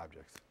 pointers to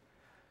objects.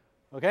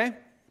 Okay?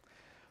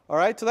 All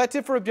right, so that's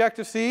it for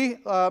Objective-C.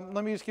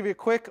 Let me just give you a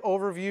quick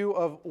overview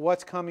of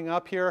what's coming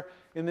up here.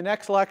 In the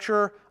next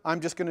lecture, I'm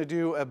just going to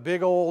do a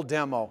big old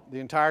demo the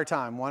entire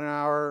time, 1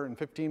 hour and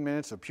 15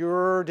 minutes of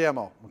pure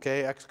demo.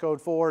 Okay, Xcode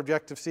 4,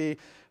 Objective-C,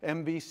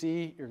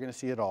 MVC, you're going to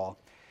see it all.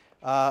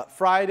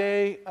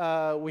 Friday,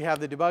 we have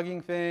the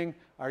debugging thing.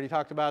 I already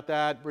talked about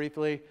that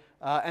briefly.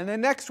 And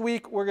then next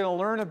week, we're going to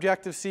learn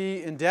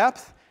Objective-C in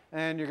depth.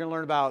 And you're going to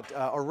learn about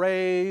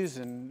arrays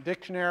and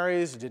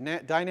dictionaries,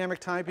 dynamic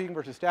typing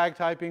versus static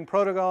typing,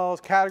 protocols,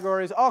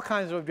 categories, all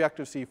kinds of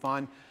Objective-C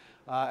fun.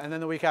 And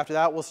then the week after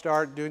that, we'll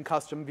start doing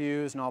custom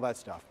views and all that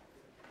stuff.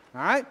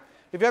 All right?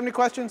 If you have any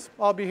questions,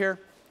 I'll be here.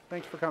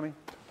 Thanks for coming.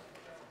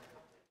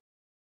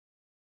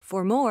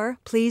 For more,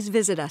 please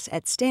visit us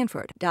at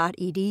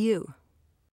stanford.edu.